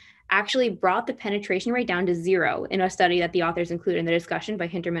screws, actually brought the penetration rate down to 0 in a study that the authors include in the discussion by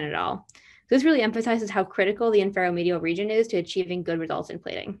Hinterman et al. So this really emphasizes how critical the inferomedial region is to achieving good results in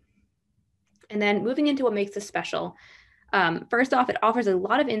plating. And then moving into what makes this special, first off, it offers a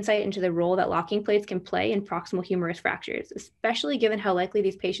lot of insight into the role that locking plates can play in proximal humerus fractures, especially given how likely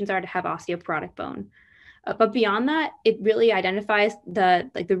these patients are to have osteoporotic bone. But beyond that, it really identifies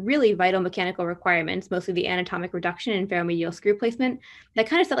the really vital mechanical requirements, mostly the anatomic reduction and inferomedial screw placement, that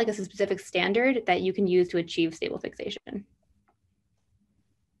kind of set like a specific standard that you can use to achieve stable fixation.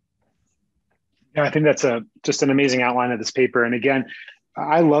 Yeah, I think that's just an amazing outline of this paper. And again,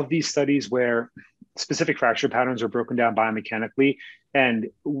 I love these studies where specific fracture patterns are broken down biomechanically. And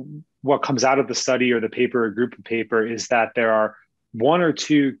what comes out of the study or the paper or group of paper is that there are 1 or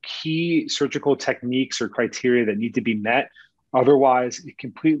 2 key surgical techniques or criteria that need to be met. Otherwise, it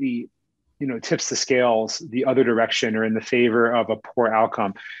completely, tips the scales the other direction or in the favor of a poor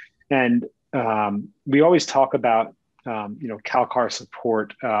outcome. And we always talk about, calcar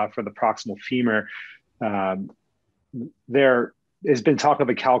support for the proximal femur. There has been talk of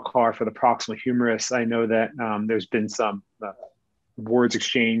a calcar for the proximal humerus. I know that there's been some words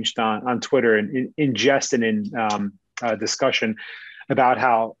exchanged on Twitter and in jest and in discussion about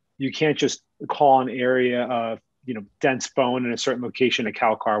how you can't just call an area of dense bone in a certain location a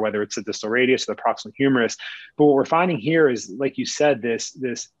calcar, whether it's the distal radius or the proximal humerus. But what we're finding here is, like you said, this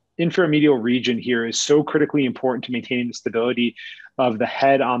inferomedial region here is so critically important to maintaining the stability of the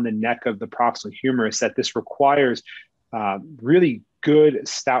head on the neck of the proximal humerus that this requires really good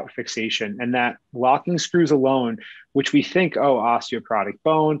stout fixation, and that locking screws alone, which we think, oh, osteoporotic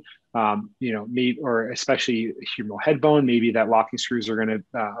bone, maybe, or especially humeral head bone, maybe that locking screws are going to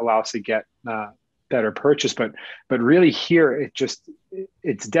allow us to get better purchase, but really here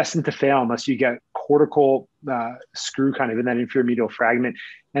it's destined to fail unless you get cortical screw kind of in that inferior medial fragment,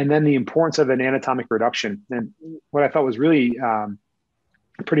 and then the importance of an anatomic reduction. And what I thought was really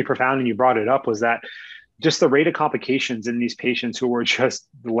pretty profound, and you brought it up, was that just the rate of complications in these patients who were just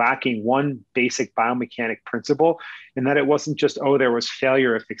lacking one basic biomechanic principle, and that it wasn't just, oh, there was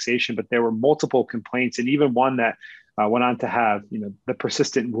failure of fixation, but there were multiple complaints, and even one that went on to have, the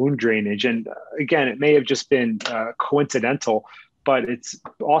persistent wound drainage. And again, it may have just been coincidental, but it's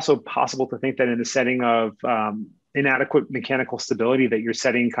also possible to think that in the setting of inadequate mechanical stability, that you're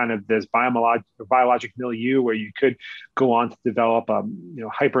setting kind of this biologic milieu where you could go on to develop a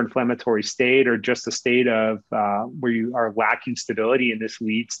hyperinflammatory state, or just a state of where you are lacking stability, and this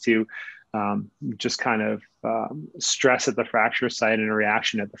leads to just kind of stress at the fracture site and a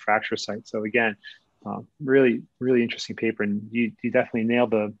reaction at the fracture site. So again, really, really interesting paper, and you definitely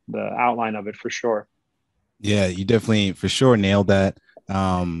nailed the outline of it for sure. Yeah, you definitely for sure nailed that.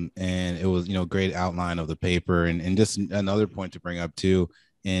 And it was, great outline of the paper, and just another point to bring up too.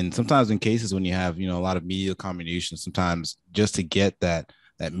 And sometimes in cases when you have, a lot of medial comminution, sometimes just to get that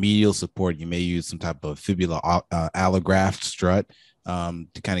medial support, you may use some type of fibula allograft strut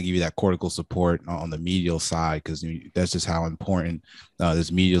to kind of give you that cortical support on the medial side, because that's just how important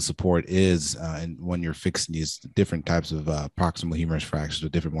this medial support is. And when you're fixing these different types of proximal humerus fractures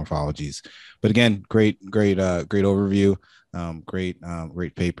with different morphologies. But again, great overview.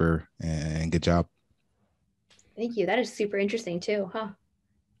 Great paper, and good job. Thank you. That is super interesting too, huh?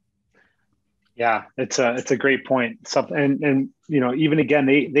 Yeah, it's a great point. And even again,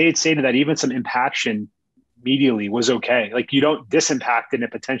 they had stated that even some impaction medially was okay. Like, you don't disimpact and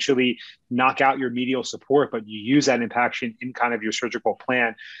it potentially knock out your medial support, but you use that impaction in kind of your surgical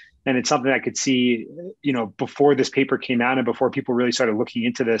plan. And it's something I could see, before this paper came out and before people really started looking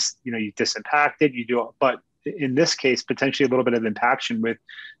into this, you disimpact it, you do, but in this case, potentially a little bit of impaction with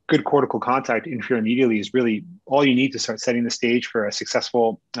good cortical contact inferior medially is really all you need to start setting the stage for a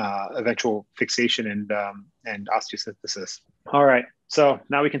successful eventual fixation and osteosynthesis. All right. So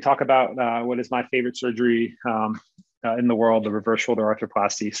now we can talk about what is my favorite surgery in the world, the reverse shoulder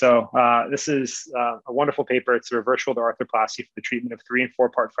arthroplasty. So this is a wonderful paper. It's a reverse shoulder arthroplasty for the treatment of 3- and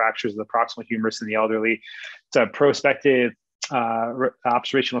 4-part fractures of the proximal humerus in the elderly. It's a prospective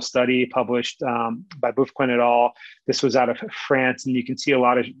observational study published by Beaumont et al. This was out of France, and you can see a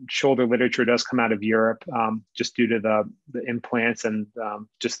lot of shoulder literature does come out of Europe, just due to the implants and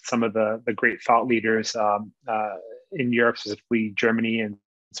just some of the great thought leaders in Europe, specifically Germany and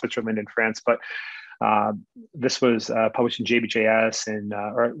Switzerland and France. But this was published in JBJS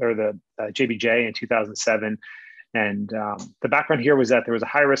or the JBJ in 2007. And the background here was that there was a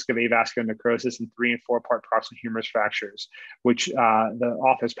high risk of avascular necrosis in 3- and 4-part proximal humerus fractures, which the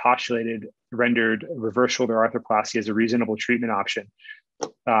authors postulated rendered reverse shoulder arthroplasty as a reasonable treatment option.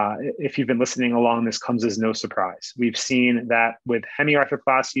 If you've been listening along, this comes as no surprise. We've seen that with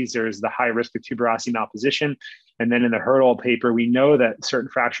hemiarthroplasties, there's the high risk of tuberosity malposition. And then in the Hurdle paper, we know that certain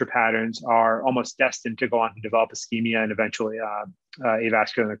fracture patterns are almost destined to go on to develop ischemia and eventually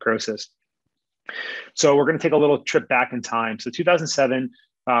avascular necrosis. So we're going to take a little trip back in time. So 2007,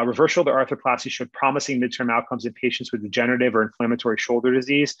 reverse shoulder arthroplasty showed promising midterm outcomes in patients with degenerative or inflammatory shoulder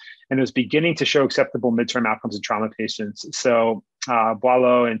disease, and it was beginning to show acceptable midterm outcomes in trauma patients. So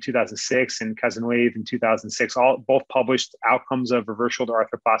Boileau in 2006 and Cazeneuve in 2006 both published outcomes of reverse shoulder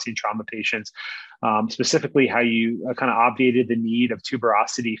arthroplasty in trauma patients, specifically how you kind of obviated the need of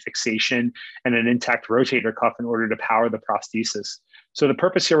tuberosity fixation and an intact rotator cuff in order to power the prosthesis. So the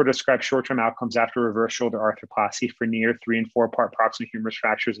purpose here will describe short-term outcomes after reverse shoulder arthroplasty for near 3- and 4-part proximal humerus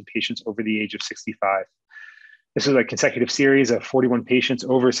fractures in patients over the age of 65. This is a consecutive series of 41 patients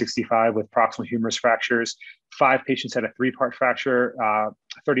over 65 with proximal humerus fractures. 5 patients had a 3-part fracture,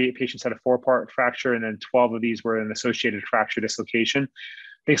 38 patients had a 4-part fracture, and then 12 of these were an associated fracture dislocation.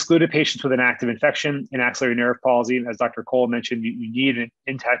 They excluded patients with an active infection and axillary nerve palsy. As Dr. Cole mentioned, you need an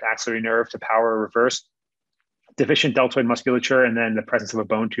intact axillary nerve to power a reverse, deficient deltoid musculature, and then the presence of a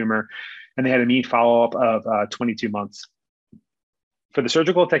bone tumor. And they had a mean follow-up of 22 months. For the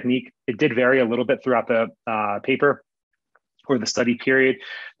surgical technique, it did vary a little bit throughout the paper or the study period.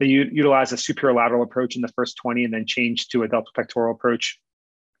 They utilized a superolateral approach in the first 20 and then changed to a delta pectoral approach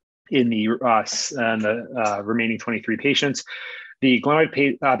in the remaining 23 patients. The glenoid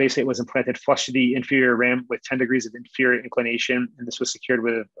base plate was implanted flush to the inferior rim with 10 degrees of inferior inclination, and this was secured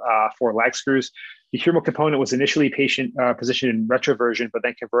with 4 lag screws. The humeral component was initially positioned in retroversion, but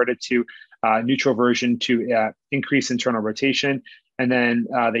then converted to neutral version to increase internal rotation. And then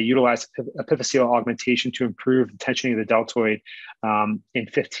they utilized epiphyseal augmentation to improve the tensioning of the deltoid in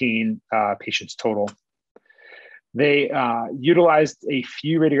 15 patients total. They utilized a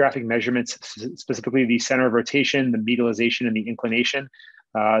few radiographic measurements, specifically the center of rotation, the medialization, and the inclination.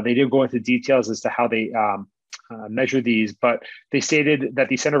 They did go into details as to how they measure these, but they stated that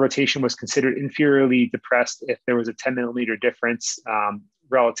the center of rotation was considered inferiorly depressed if there was a 10 millimeter difference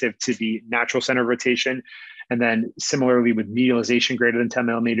relative to the natural center of rotation. And then similarly with medialization greater than 10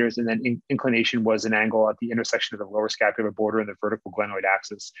 millimeters, and then inclination was an angle at the intersection of the lower scapular border and the vertical glenoid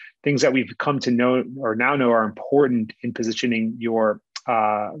axis. Things that we've come to know or now know are important in positioning your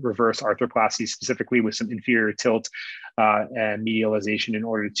reverse arthroplasty, specifically with some inferior tilt and medialization in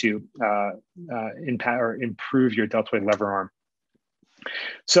order to impact or improve your deltoid lever arm.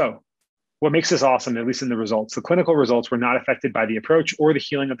 So what makes this awesome, at least in the results, the clinical results were not affected by the approach or the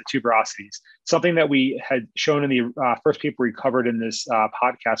healing of the tuberosities. Something that we had shown in the first paper we covered in this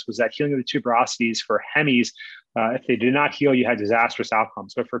podcast was that healing of the tuberosities for hemis, if they did not heal, you had disastrous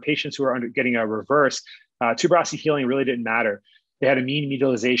outcomes. But for patients who are getting a reverse, tuberosity healing really didn't matter. They had a mean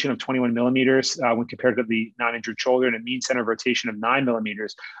medialization of 21 millimeters when compared to the non-injured shoulder, and a mean center of rotation of 9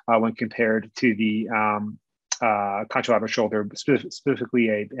 millimeters when compared to the contralateral shoulder, specifically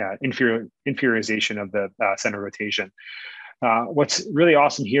a inferiorization of the center rotation. What's really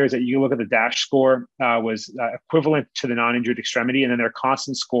awesome here is that you look at the DASH score was equivalent to the non-injured extremity, and then their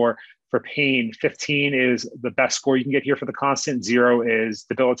constant score for pain, 15 is the best score you can get here for the constant, 0 is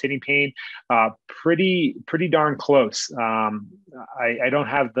debilitating pain. Pretty darn close. I don't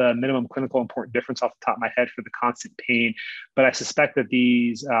have the minimum clinical important difference off the top of my head for the constant pain, but I suspect that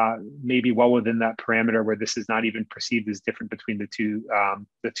these may be well within that parameter where this is not even perceived as different between the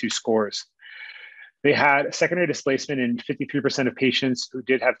two scores. They had secondary displacement in 53% of patients who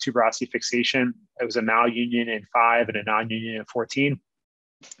did have tuberosity fixation. It was a malunion in 5 and a non-union in 14.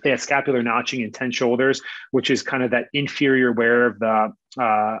 They had scapular notching in 10 shoulders, which is kind of that inferior wear of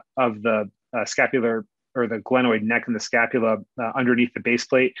the scapular or the glenoid neck and the scapula underneath the base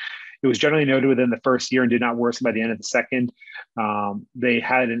plate. It was generally noted within the first year and did not worsen by the end of the second. They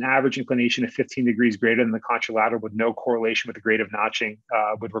had an average inclination of 15 degrees greater than the contralateral with no correlation with the grade of notching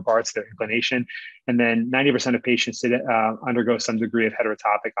with regards to their inclination. And then 90% of patients did undergo some degree of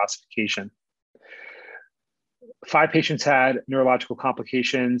heterotopic ossification. 5 patients had neurological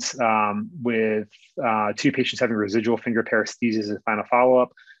complications with 2 patients having residual finger paresthesia as a final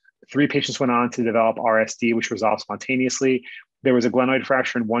follow-up. 3 patients went on to develop RSD, which resolved spontaneously. There was a glenoid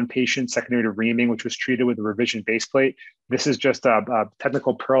fracture in 1 patient secondary to reaming, which was treated with a revision base plate. This is just a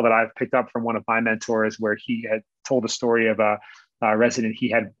technical pearl that I've picked up from one of my mentors, where he had told the story of a resident he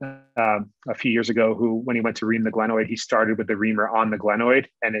had a few years ago who, when he went to ream the glenoid, he started with the reamer on the glenoid,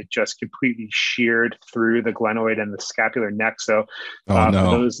 and it just completely sheared through the glenoid and the scapular neck. So for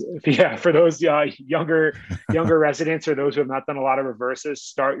those younger residents or those who have not done a lot of reverses,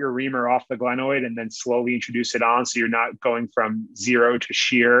 start your reamer off the glenoid and then slowly introduce it on, so you're not going from 0 to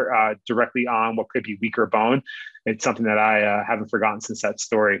shear directly on what could be weaker bone. It's something that I haven't forgotten since that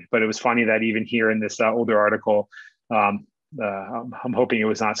story. But it was funny that even here in this older article, I'm hoping it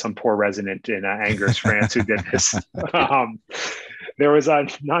was not some poor resident in Angers, France, who did this. There was a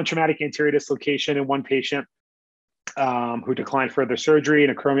non-traumatic anterior dislocation in 1 patient who declined further surgery,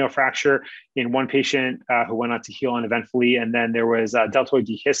 and a acromial fracture in 1 patient who went on to heal uneventfully. And then there was deltoid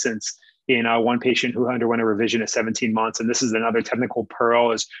dehiscence in 1 patient who underwent a revision at 17 months. And this is another technical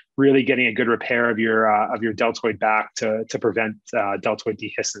pearl, is really getting a good repair of your deltoid back to prevent deltoid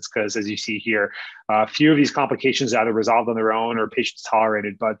dehiscence. Because as you see here, a few of these complications either resolved on their own or patients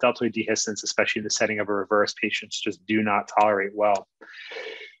tolerated, but deltoid dehiscence, especially in the setting of a reverse, patients just do not tolerate well.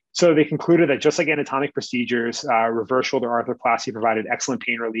 So they concluded that just like anatomic procedures, reverse shoulder arthroplasty provided excellent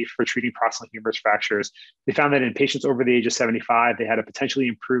pain relief for treating proximal humerus fractures. They found that in patients over the age of 75, they had a potentially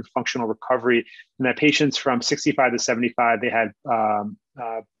improved functional recovery, and that patients from 65 to 75, they had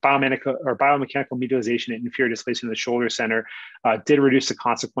biomechanical medialization and inferior displacement of the shoulder center, did reduce the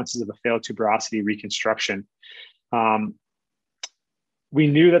consequences of a failed tuberosity reconstruction. We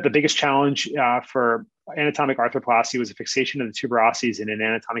knew that the biggest challenge for anatomic arthroplasty was a fixation of the tuberosities in an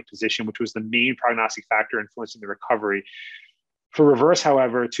anatomic position, which was the main prognostic factor influencing the recovery. For reverse,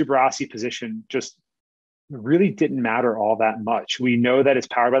 however, tuberosity position just really didn't matter all that much. We know that it's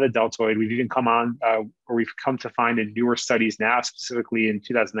powered by the deltoid. We've even we've come to find in newer studies now, specifically in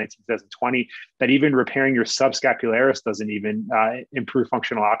 2019, 2020, that even repairing your subscapularis doesn't even improve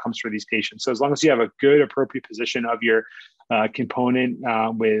functional outcomes for these patients. So as long as you have a good, appropriate position of your component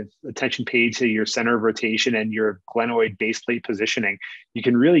with attention paid to your center of rotation and your glenoid base plate positioning, you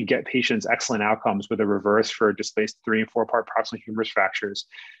can really get patients excellent outcomes with a reverse for displaced 3 and 4 part proximal humerus fractures.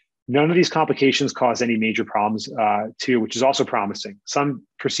 None of these complications cause any major problems too, which is also promising. Some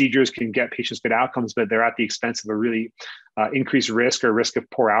procedures can get patients good outcomes, but they're at the expense of a really increased risk or risk of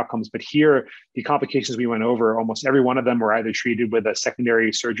poor outcomes. But here, the complications we went over, almost every one of them were either treated with a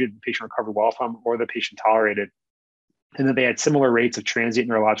secondary surgery that the patient recovered well from or the patient tolerated. And then they had similar rates of transient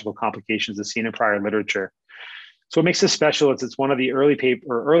neurological complications as seen in prior literature. So what makes this special is it's one of the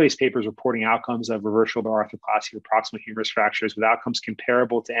earliest papers reporting outcomes of reverse shoulder arthroplasty or proximal humerus fractures with outcomes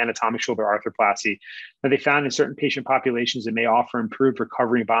comparable to anatomic shoulder arthroplasty. Now, they found in certain patient populations it may offer improved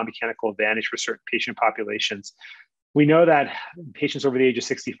recovery and biomechanical advantage for certain patient populations. We know that patients over the age of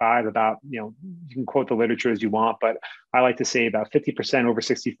 65, you can quote the literature as you want, but I like to say about 50% over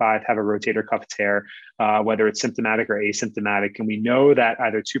 65 have a rotator cuff tear, whether it's symptomatic or asymptomatic. And we know that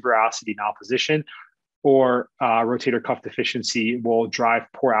either tuberosity malposition or rotator cuff deficiency will drive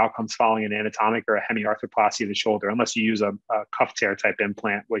poor outcomes following an anatomic or a hemiarthroplasty of the shoulder, unless you use a cuff tear type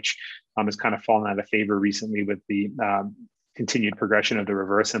implant, which has kind of fallen out of favor recently with the continued progression of the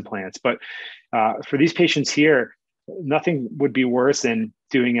reverse implants. But for these patients here, nothing would be worse than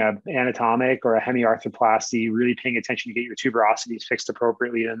doing an anatomic or a hemiarthroplasty, really paying attention to get your tuberosities fixed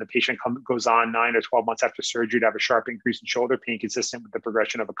appropriately. And the patient goes on 9 or 12 months after surgery to have a sharp increase in shoulder pain consistent with the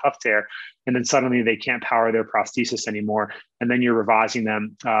progression of a cuff tear. And then suddenly they can't power their prosthesis anymore. And then you're revising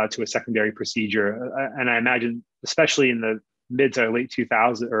them to a secondary procedure. And I imagine, especially in the mid to late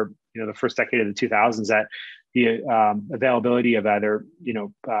 2000s or the first decade of the 2000s, that the availability of either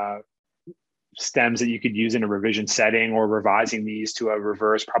stems that you could use in a revision setting or revising these to a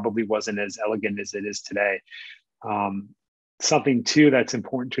reverse probably wasn't as elegant as it is today. Something too that's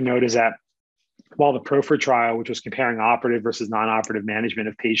important to note is that while the PROFER trial, which was comparing operative versus non-operative management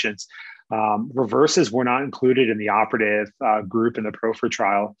of patients, reverses were not included in the operative group in the PROFER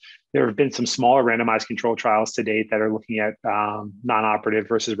trial. There have been some smaller randomized control trials to date that are looking at non-operative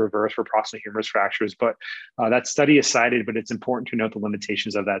versus reverse for proximal humerus fractures. But that study is cited, but it's important to note the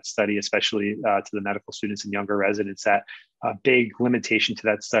limitations of that study, especially to the medical students and younger residents. That a big limitation to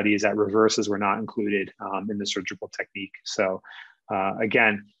that study is that reverses were not included in the surgical technique. So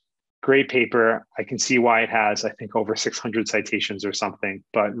again, great paper. I can see why it has, I think, over 600 citations or something,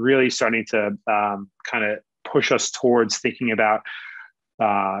 but really starting to kind of push us towards thinking about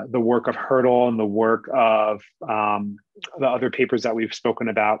the work of Hurdle and the work of the other papers that we've spoken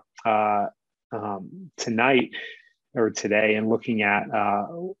about tonight or today, and looking at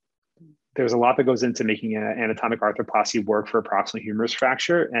there's a lot that goes into making an anatomic arthroplasty work for a proximal humerus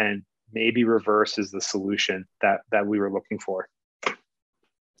fracture, and maybe reverse is the solution that we were looking for.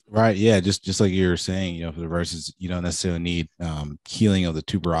 Right. Yeah. Just like you were saying, for the reverses, you don't necessarily need healing of the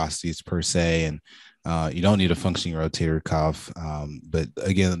tuberosities per se, and you don't need a functioning rotator cuff. But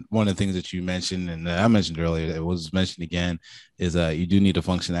again, one of the things that you mentioned, and I mentioned earlier, it was mentioned again, is you do need a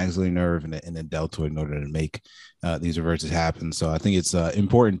functioning axillary nerve and a deltoid in order to make these reverses happen. So I think it's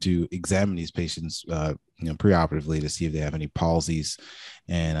important to examine these patients, preoperatively to see if they have any palsies.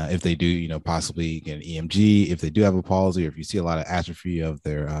 And if they do, possibly get an EMG. If they do have a palsy, or if you see a lot of atrophy of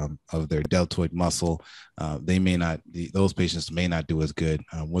their deltoid muscle, those patients may not do as good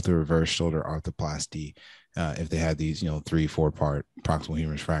with a reverse shoulder arthroplasty if they had these, 3-4 part proximal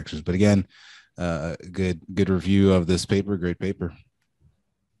humerus fractures. But again, good review of this paper. Great paper.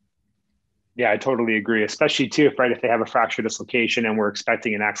 Yeah, I totally agree, especially too, if they have a fracture dislocation and we're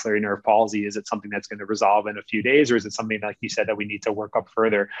expecting an axillary nerve palsy, is it something that's going to resolve in a few days, or is it something, like you said, that we need to work up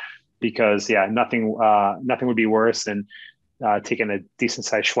further? Because nothing would be worse than taking a decent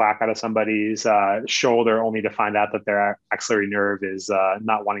sized schwack out of somebody's shoulder only to find out that their axillary nerve is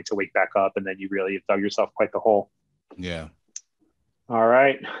not wanting to wake back up, and then you really have dug yourself quite the hole. Yeah. All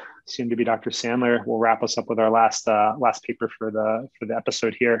right. Soon to be Dr. Sandler will wrap us up with our last paper for the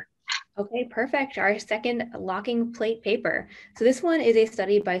episode here. Okay, perfect. Our second locking plate paper. So this one is a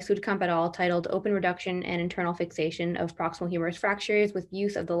study by Soodkamp et al. Titled Open Reduction and Internal Fixation of Proximal Humerus Fractures with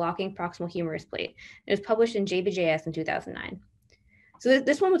Use of the Locking Proximal Humerus Plate. It was published in JBJS in 2009. So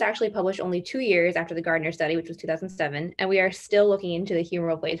this one was actually published only 2 years after the Gardner study, which was 2007, and we are still looking into the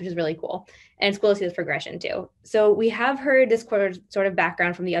humeral plates, which is really cool. And it's cool to see this progression too. So we have heard this sort of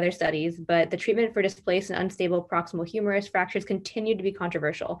background from the other studies, but the treatment for displaced and unstable proximal humerus fractures continued to be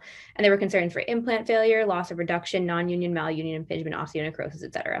controversial. And there were concerns for implant failure, loss of reduction, non-union, malunion, impingement, osteonecrosis,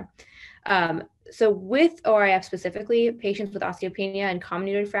 et cetera. So with ORIF specifically, patients with osteopenia and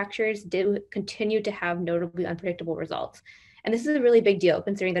comminuted fractures did continue to have notably unpredictable results. And this is a really big deal,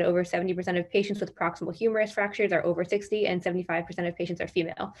 considering that over 70% of patients with proximal humerus fractures are over 60 and 75% of patients are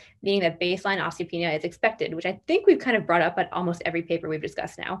female, meaning that baseline osteopenia is expected, which I think we've kind of brought up at almost every paper we've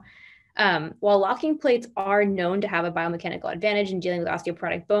discussed now. While locking plates are known to have a biomechanical advantage in dealing with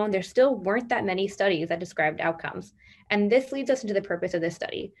osteoporotic bone, there still weren't that many studies that described outcomes. And this leads us into the purpose of this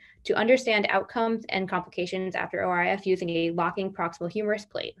study, to understand outcomes and complications after ORIF using a locking proximal humerus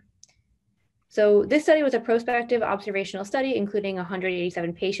plate. So this study was a prospective observational study, including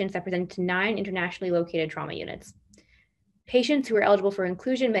 187 patients that presented to 9 internationally located trauma units. Patients who were eligible for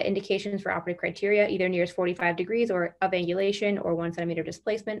inclusion met indications for operative criteria, either near 45 degrees or of angulation or 1 centimeter of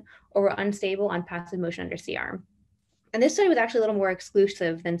displacement, or were unstable on passive motion under C-arm. And this study was actually a little more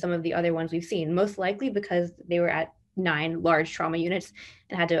exclusive than some of the other ones we've seen, most likely because they were at 9 large trauma units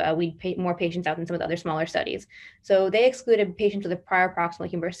and had to weed more patients out than some of the other smaller studies. So they excluded patients with a prior proximal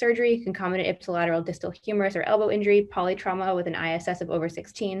humerus surgery, concomitant ipsilateral distal humerus or elbow injury, polytrauma with an ISS of over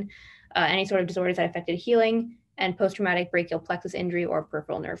 16, any sort of disorders that affected healing, and post-traumatic brachial plexus injury or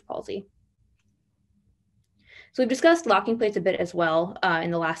peripheral nerve palsy. So we've discussed locking plates a bit as well in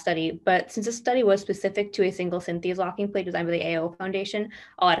the last study, but since this study was specific to a single synthese locking plate designed by the AO Foundation,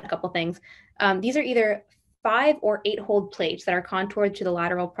 I'll add a couple things. These are either 5 or 8-hold plates that are contoured to the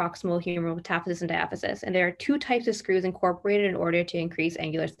lateral proximal humeral metaphysis and diaphysis. And there are 2 types of screws incorporated in order to increase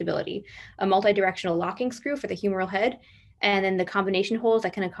angular stability: a multi-directional locking screw for the humeral head, and then the combination holes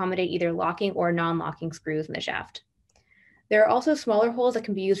that can accommodate either locking or non-locking screws in the shaft. There are also smaller holes that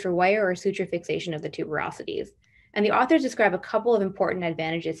can be used for wire or suture fixation of the tuberosities. And the authors describe a couple of important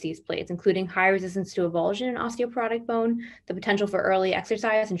advantages to these plates, including high resistance to avulsion in osteoporotic bone, the potential for early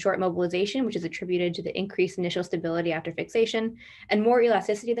exercise and short mobilization, which is attributed to the increased initial stability after fixation, and more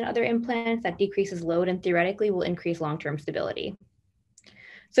elasticity than other implants that decreases load and theoretically will increase long-term stability.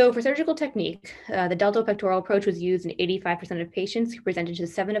 So for surgical technique, the deltoepectoral approach was used in 85% of patients who presented to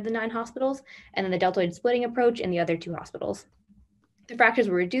 7 of the 9 hospitals, and then the deltoid splitting approach in the other 2 hospitals. The fractures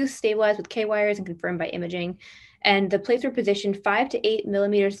were reduced, stabilized with K-wires, and confirmed by imaging. And the plates were positioned 5 to 8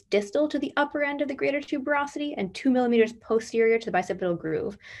 millimeters distal to the upper end of the greater tuberosity and 2 millimeters posterior to the bicipital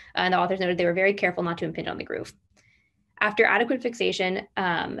groove. And the authors noted they were very careful not to impinge on the groove. After adequate fixation,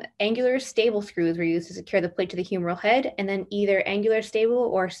 angular stable screws were used to secure the plate to the humeral head, and then either angular stable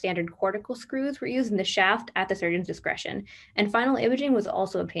or standard cortical screws were used in the shaft at the surgeon's discretion. And final imaging was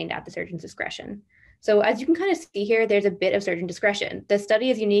also obtained at the surgeon's discretion. So as you can kind of see here, there's a bit of surgeon discretion. The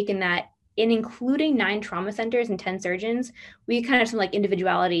study is unique in that in including 9 trauma centers and 10 surgeons, we kind of have some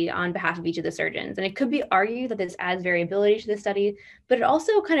individuality on behalf of each of the surgeons. And it could be argued that this adds variability to the study, but it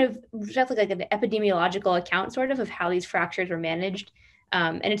also kind of reflects like an epidemiological account sort of how these fractures were managed.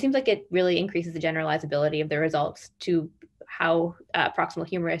 And it seems like it really increases the generalizability of the results to how proximal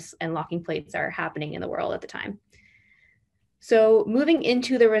humerus and locking plates are happening in the world at the time. So moving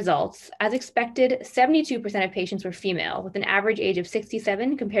into the results, as expected, 72% of patients were female with an average age of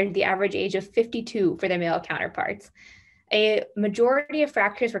 67 compared to the average age of 52 for their male counterparts. A majority of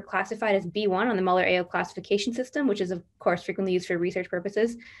fractures were classified as B1 on the Muller-AO classification system, which is of course frequently used for research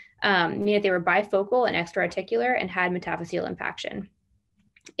purposes, meaning that they were bifocal and extraarticular and had metaphyseal impaction.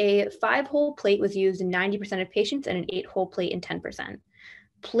 A 5-hole plate was used in 90% of patients and an 8-hole plate in 10%.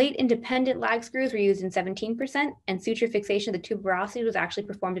 Plate-independent lag screws were used in 17%, and suture fixation of the tuberosity was actually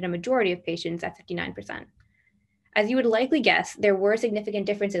performed in a majority of patients at 59%. As you would likely guess, there were significant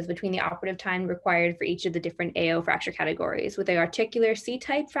differences between the operative time required for each of the different AO fracture categories, with the articular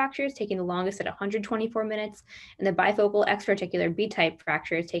C-type fractures taking the longest at 124 minutes, and the bifocal extraarticular B-type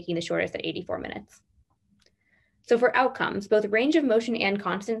fractures taking the shortest at 84 minutes. So for outcomes, both range of motion and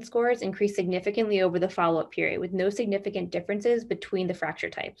constant scores increased significantly over the follow-up period, with no significant differences between the fracture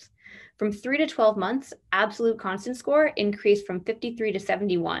types. From 3 to 12 months, absolute constant score increased from 53 to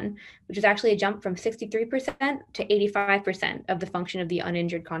 71, which is actually a jump from 63% to 85% of the function of the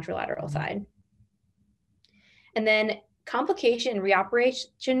uninjured contralateral side. And then complication and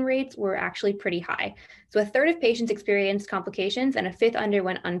reoperation rates were actually pretty high. So a third of patients experienced complications and a fifth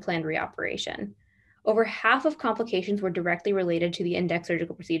underwent unplanned reoperation. Over half of complications were directly related to the index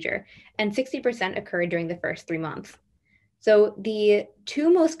surgical procedure, and 60% occurred during the first 3 months. So the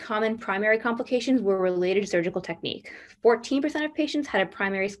two most common primary complications were related to surgical technique. 14% of patients had a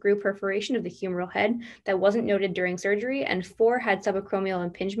primary screw perforation of the humeral head that wasn't noted during surgery, and 4 had subacromial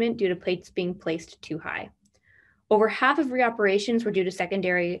impingement due to plates being placed too high. Over half of reoperations were due to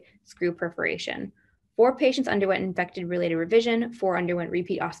secondary screw perforation. 4 patients underwent infected-related revision, 4 underwent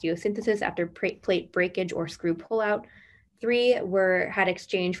repeat osteosynthesis after plate breakage or screw pullout, 3 had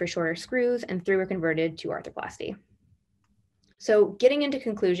exchange for shorter screws, and 3 were converted to arthroplasty. So getting into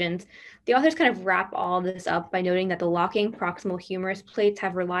conclusions, the authors kind of wrap all this up by noting that the locking proximal humerus plates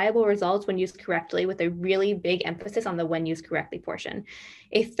have reliable results when used correctly, with a really big emphasis on the when used correctly portion.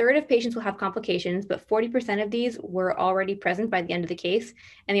 A third of patients will have complications, but 40% of these were already present by the end of the case,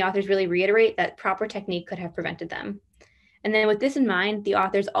 and the authors really reiterate that proper technique could have prevented them. And then with this in mind, the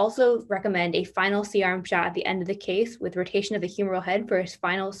authors also recommend a final C-arm shot at the end of the case with rotation of the humeral head for a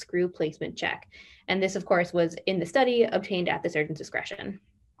final screw placement check. And this, of course, was in the study obtained at the surgeon's discretion.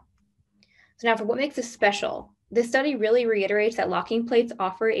 So now for what makes this special, this study really reiterates that locking plates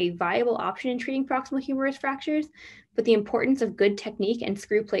offer a viable option in treating proximal humerus fractures, but the importance of good technique and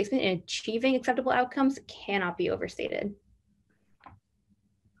screw placement in achieving acceptable outcomes cannot be overstated.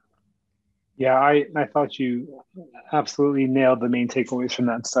 Yeah, I thought you absolutely nailed the main takeaways from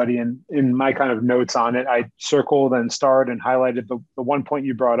that study. And in my kind of notes on it, I circled and starred and highlighted the one point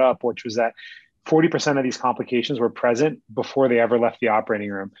you brought up, which was that 40% of these complications were present before they ever left the operating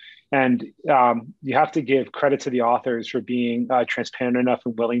room. And you have to give credit to the authors for being transparent enough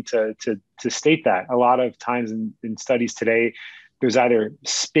and willing to state that. A lot of times in studies today, there's either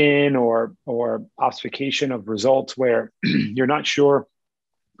spin or obfuscation of results where you're not sure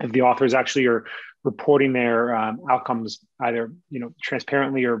if the authors actually are reporting their outcomes either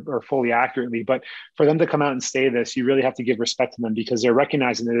transparently or fully accurately. But for them to come out and say this, you really have to give respect to them, because they're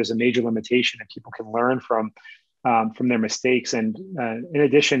recognizing that there's a major limitation and people can learn from their mistakes. And in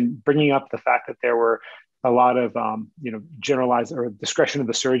addition, bringing up the fact that there were a lot of generalized or discretion of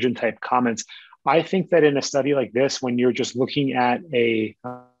the surgeon type comments. I think that in a study like this, when you're just looking at a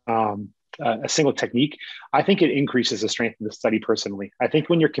single technique, I think it increases the strength of the study personally. I think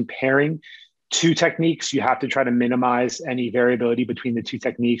when you're comparing two techniques, you have to try to minimize any variability between the two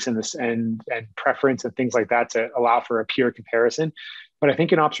techniques and preference and things like that to allow for a pure comparison. But I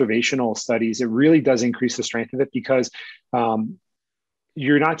think in observational studies, it really does increase the strength of it, because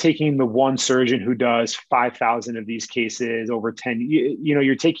you're not taking the one surgeon who does 5,000 of these cases over 10,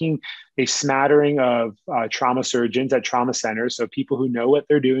 you're taking a smattering of trauma surgeons at trauma centers. So people who know what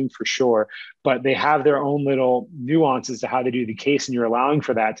they're doing for sure, but they have their own little nuances to how they do the case. And you're allowing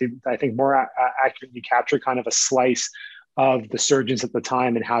for that to, I think, more accurately capture kind of a slice of the surgeons at the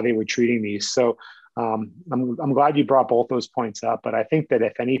time and how they were treating these. So I'm glad you brought both those points up, but I think that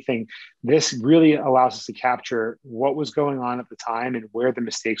if anything, this really allows us to capture what was going on at the time and where the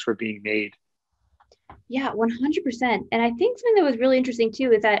mistakes were being made. Yeah, 100%. And I think something that was really interesting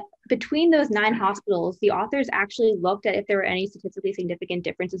too is that between those 9 hospitals, the authors actually looked at if there were any statistically significant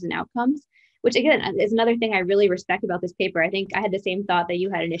differences in outcomes, which again is another thing I really respect about this paper. I think I had the same thought that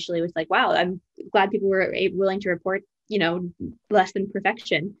you had initially. It was like, wow, I'm glad people were willing to report, less than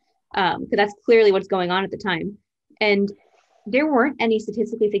perfection. Because that's clearly what's going on at the time. And there weren't any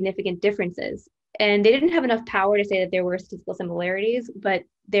statistically significant differences. And they didn't have enough power to say that there were statistical similarities, but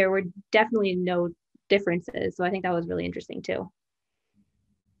there were definitely no differences. So I think that was really interesting too.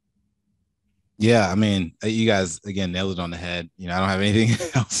 Yeah, I mean, you guys, again, nailed it on the head. I don't have anything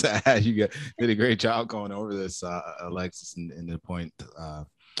else to add. You did a great job going over this, Alexis, and the point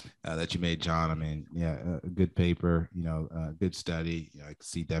that you made, John. I mean, yeah, a good paper, good study. I can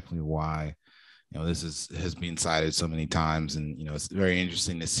see definitely why, this has been cited so many times. And, it's very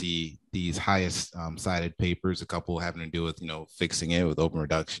interesting to see these highest cited papers, a couple having to do with, fixing it with open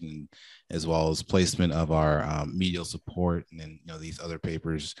reduction, as well as placement of our medial support. And then, these other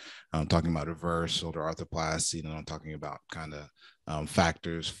papers talking about reverse shoulder arthroplasty, talking about kind of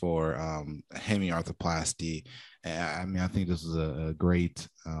factors for hemiarthroplasty. I mean, I think this is a great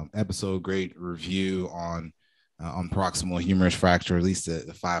episode, great review on proximal humerus fracture, at least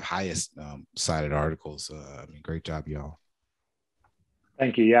the 5 highest cited articles. I mean, great job, y'all.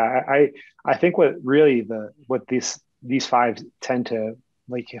 Thank you. Yeah, I think what these 5 tend to,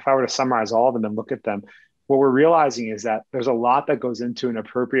 like, if I were to summarize all of them and look at them, what we're realizing is that there's a lot that goes into an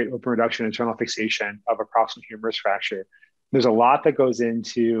appropriate open reduction internal fixation of a proximal humerus fracture. There's a lot that goes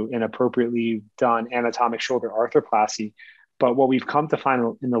into an appropriately done anatomic shoulder arthroplasty. But what we've come to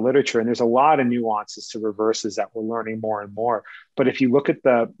find in the literature, and there's a lot of nuances to reverses that we're learning more and more. But if you look at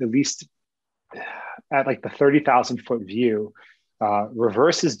at least at like the 30,000 foot view,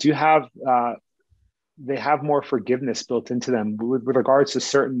 reverses do have they have more forgiveness built into them with regards to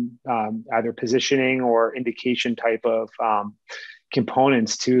certain either positioning or indication type of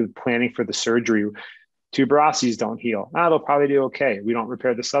components to planning for the surgery. Tuberosities don't heal. They'll probably do okay. We don't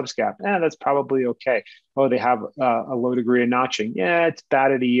repair the subscap. That's probably okay. Oh, they have a low degree of notching. Yeah, it's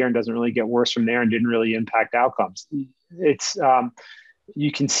bad at a year and doesn't really get worse from there and didn't really impact outcomes. It's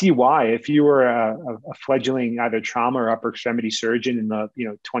you can see why. If you were a fledgling either trauma or upper extremity surgeon in the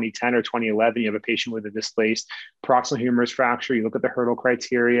 2010 or 2011, you have a patient with a displaced proximal humerus fracture. You look at the hurdle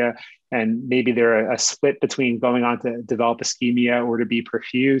criteria, and maybe they're a split between going on to develop ischemia or to be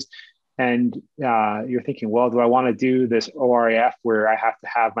perfused. And you're thinking, well, do I want to do this ORAF where I have to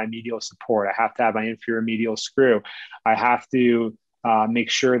have my medial support? I have to have my inferior medial screw. I have to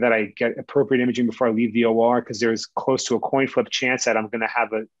make sure that I get appropriate imaging before I leave the OR, because there's close to a coin flip chance that I'm going to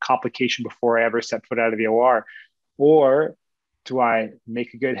have a complication before I ever step foot out of the OR. Or do I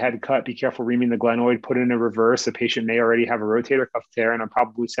make a good head cut, be careful reaming the glenoid, put it in a reverse? The patient may already have a rotator cuff tear, and I'm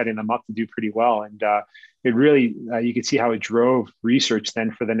probably setting them up to do pretty well. And it really, you can see how it drove research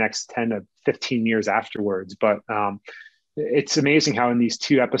then for the next 10 to 15 years afterwards. But it's amazing how in these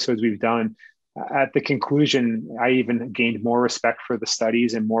 2 episodes we've done, at the conclusion, I even gained more respect for the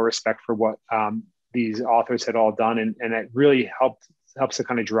studies and more respect for what these authors had all done. And it really helps to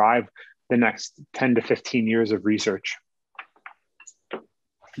kind of drive the next 10 to 15 years of research.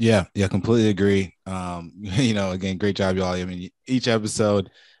 Yeah, completely agree. Again, great job, y'all. I mean, each episode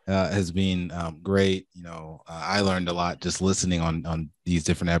has been great. I learned a lot just listening on these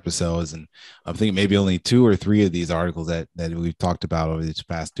different episodes, and I think maybe only 2 or 3 of these articles that we've talked about over these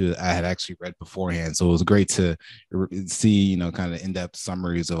past 2 I had actually read beforehand. So it was great to see, kind of in-depth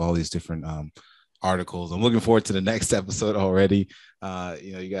summaries of all these different articles. I'm looking forward to the next episode already.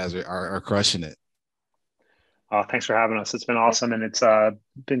 You guys are crushing it. Oh, thanks for having us. It's been awesome, and it's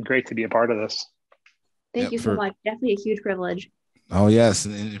been great to be a part of this. Thank you so much. Definitely a huge privilege. Oh, yes.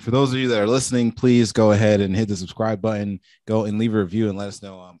 And for those of you that are listening, please go ahead and hit the subscribe button. Go and leave a review and let us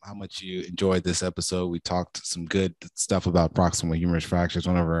know how much you enjoyed this episode. We talked some good stuff about proximal humerus fractures,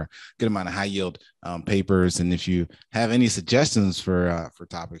 one of our good amount of high yield papers. And if you have any suggestions for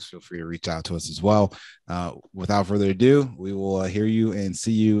topics, feel free to reach out to us as well. Without further ado, we will hear you and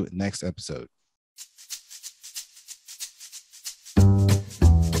see you next episode.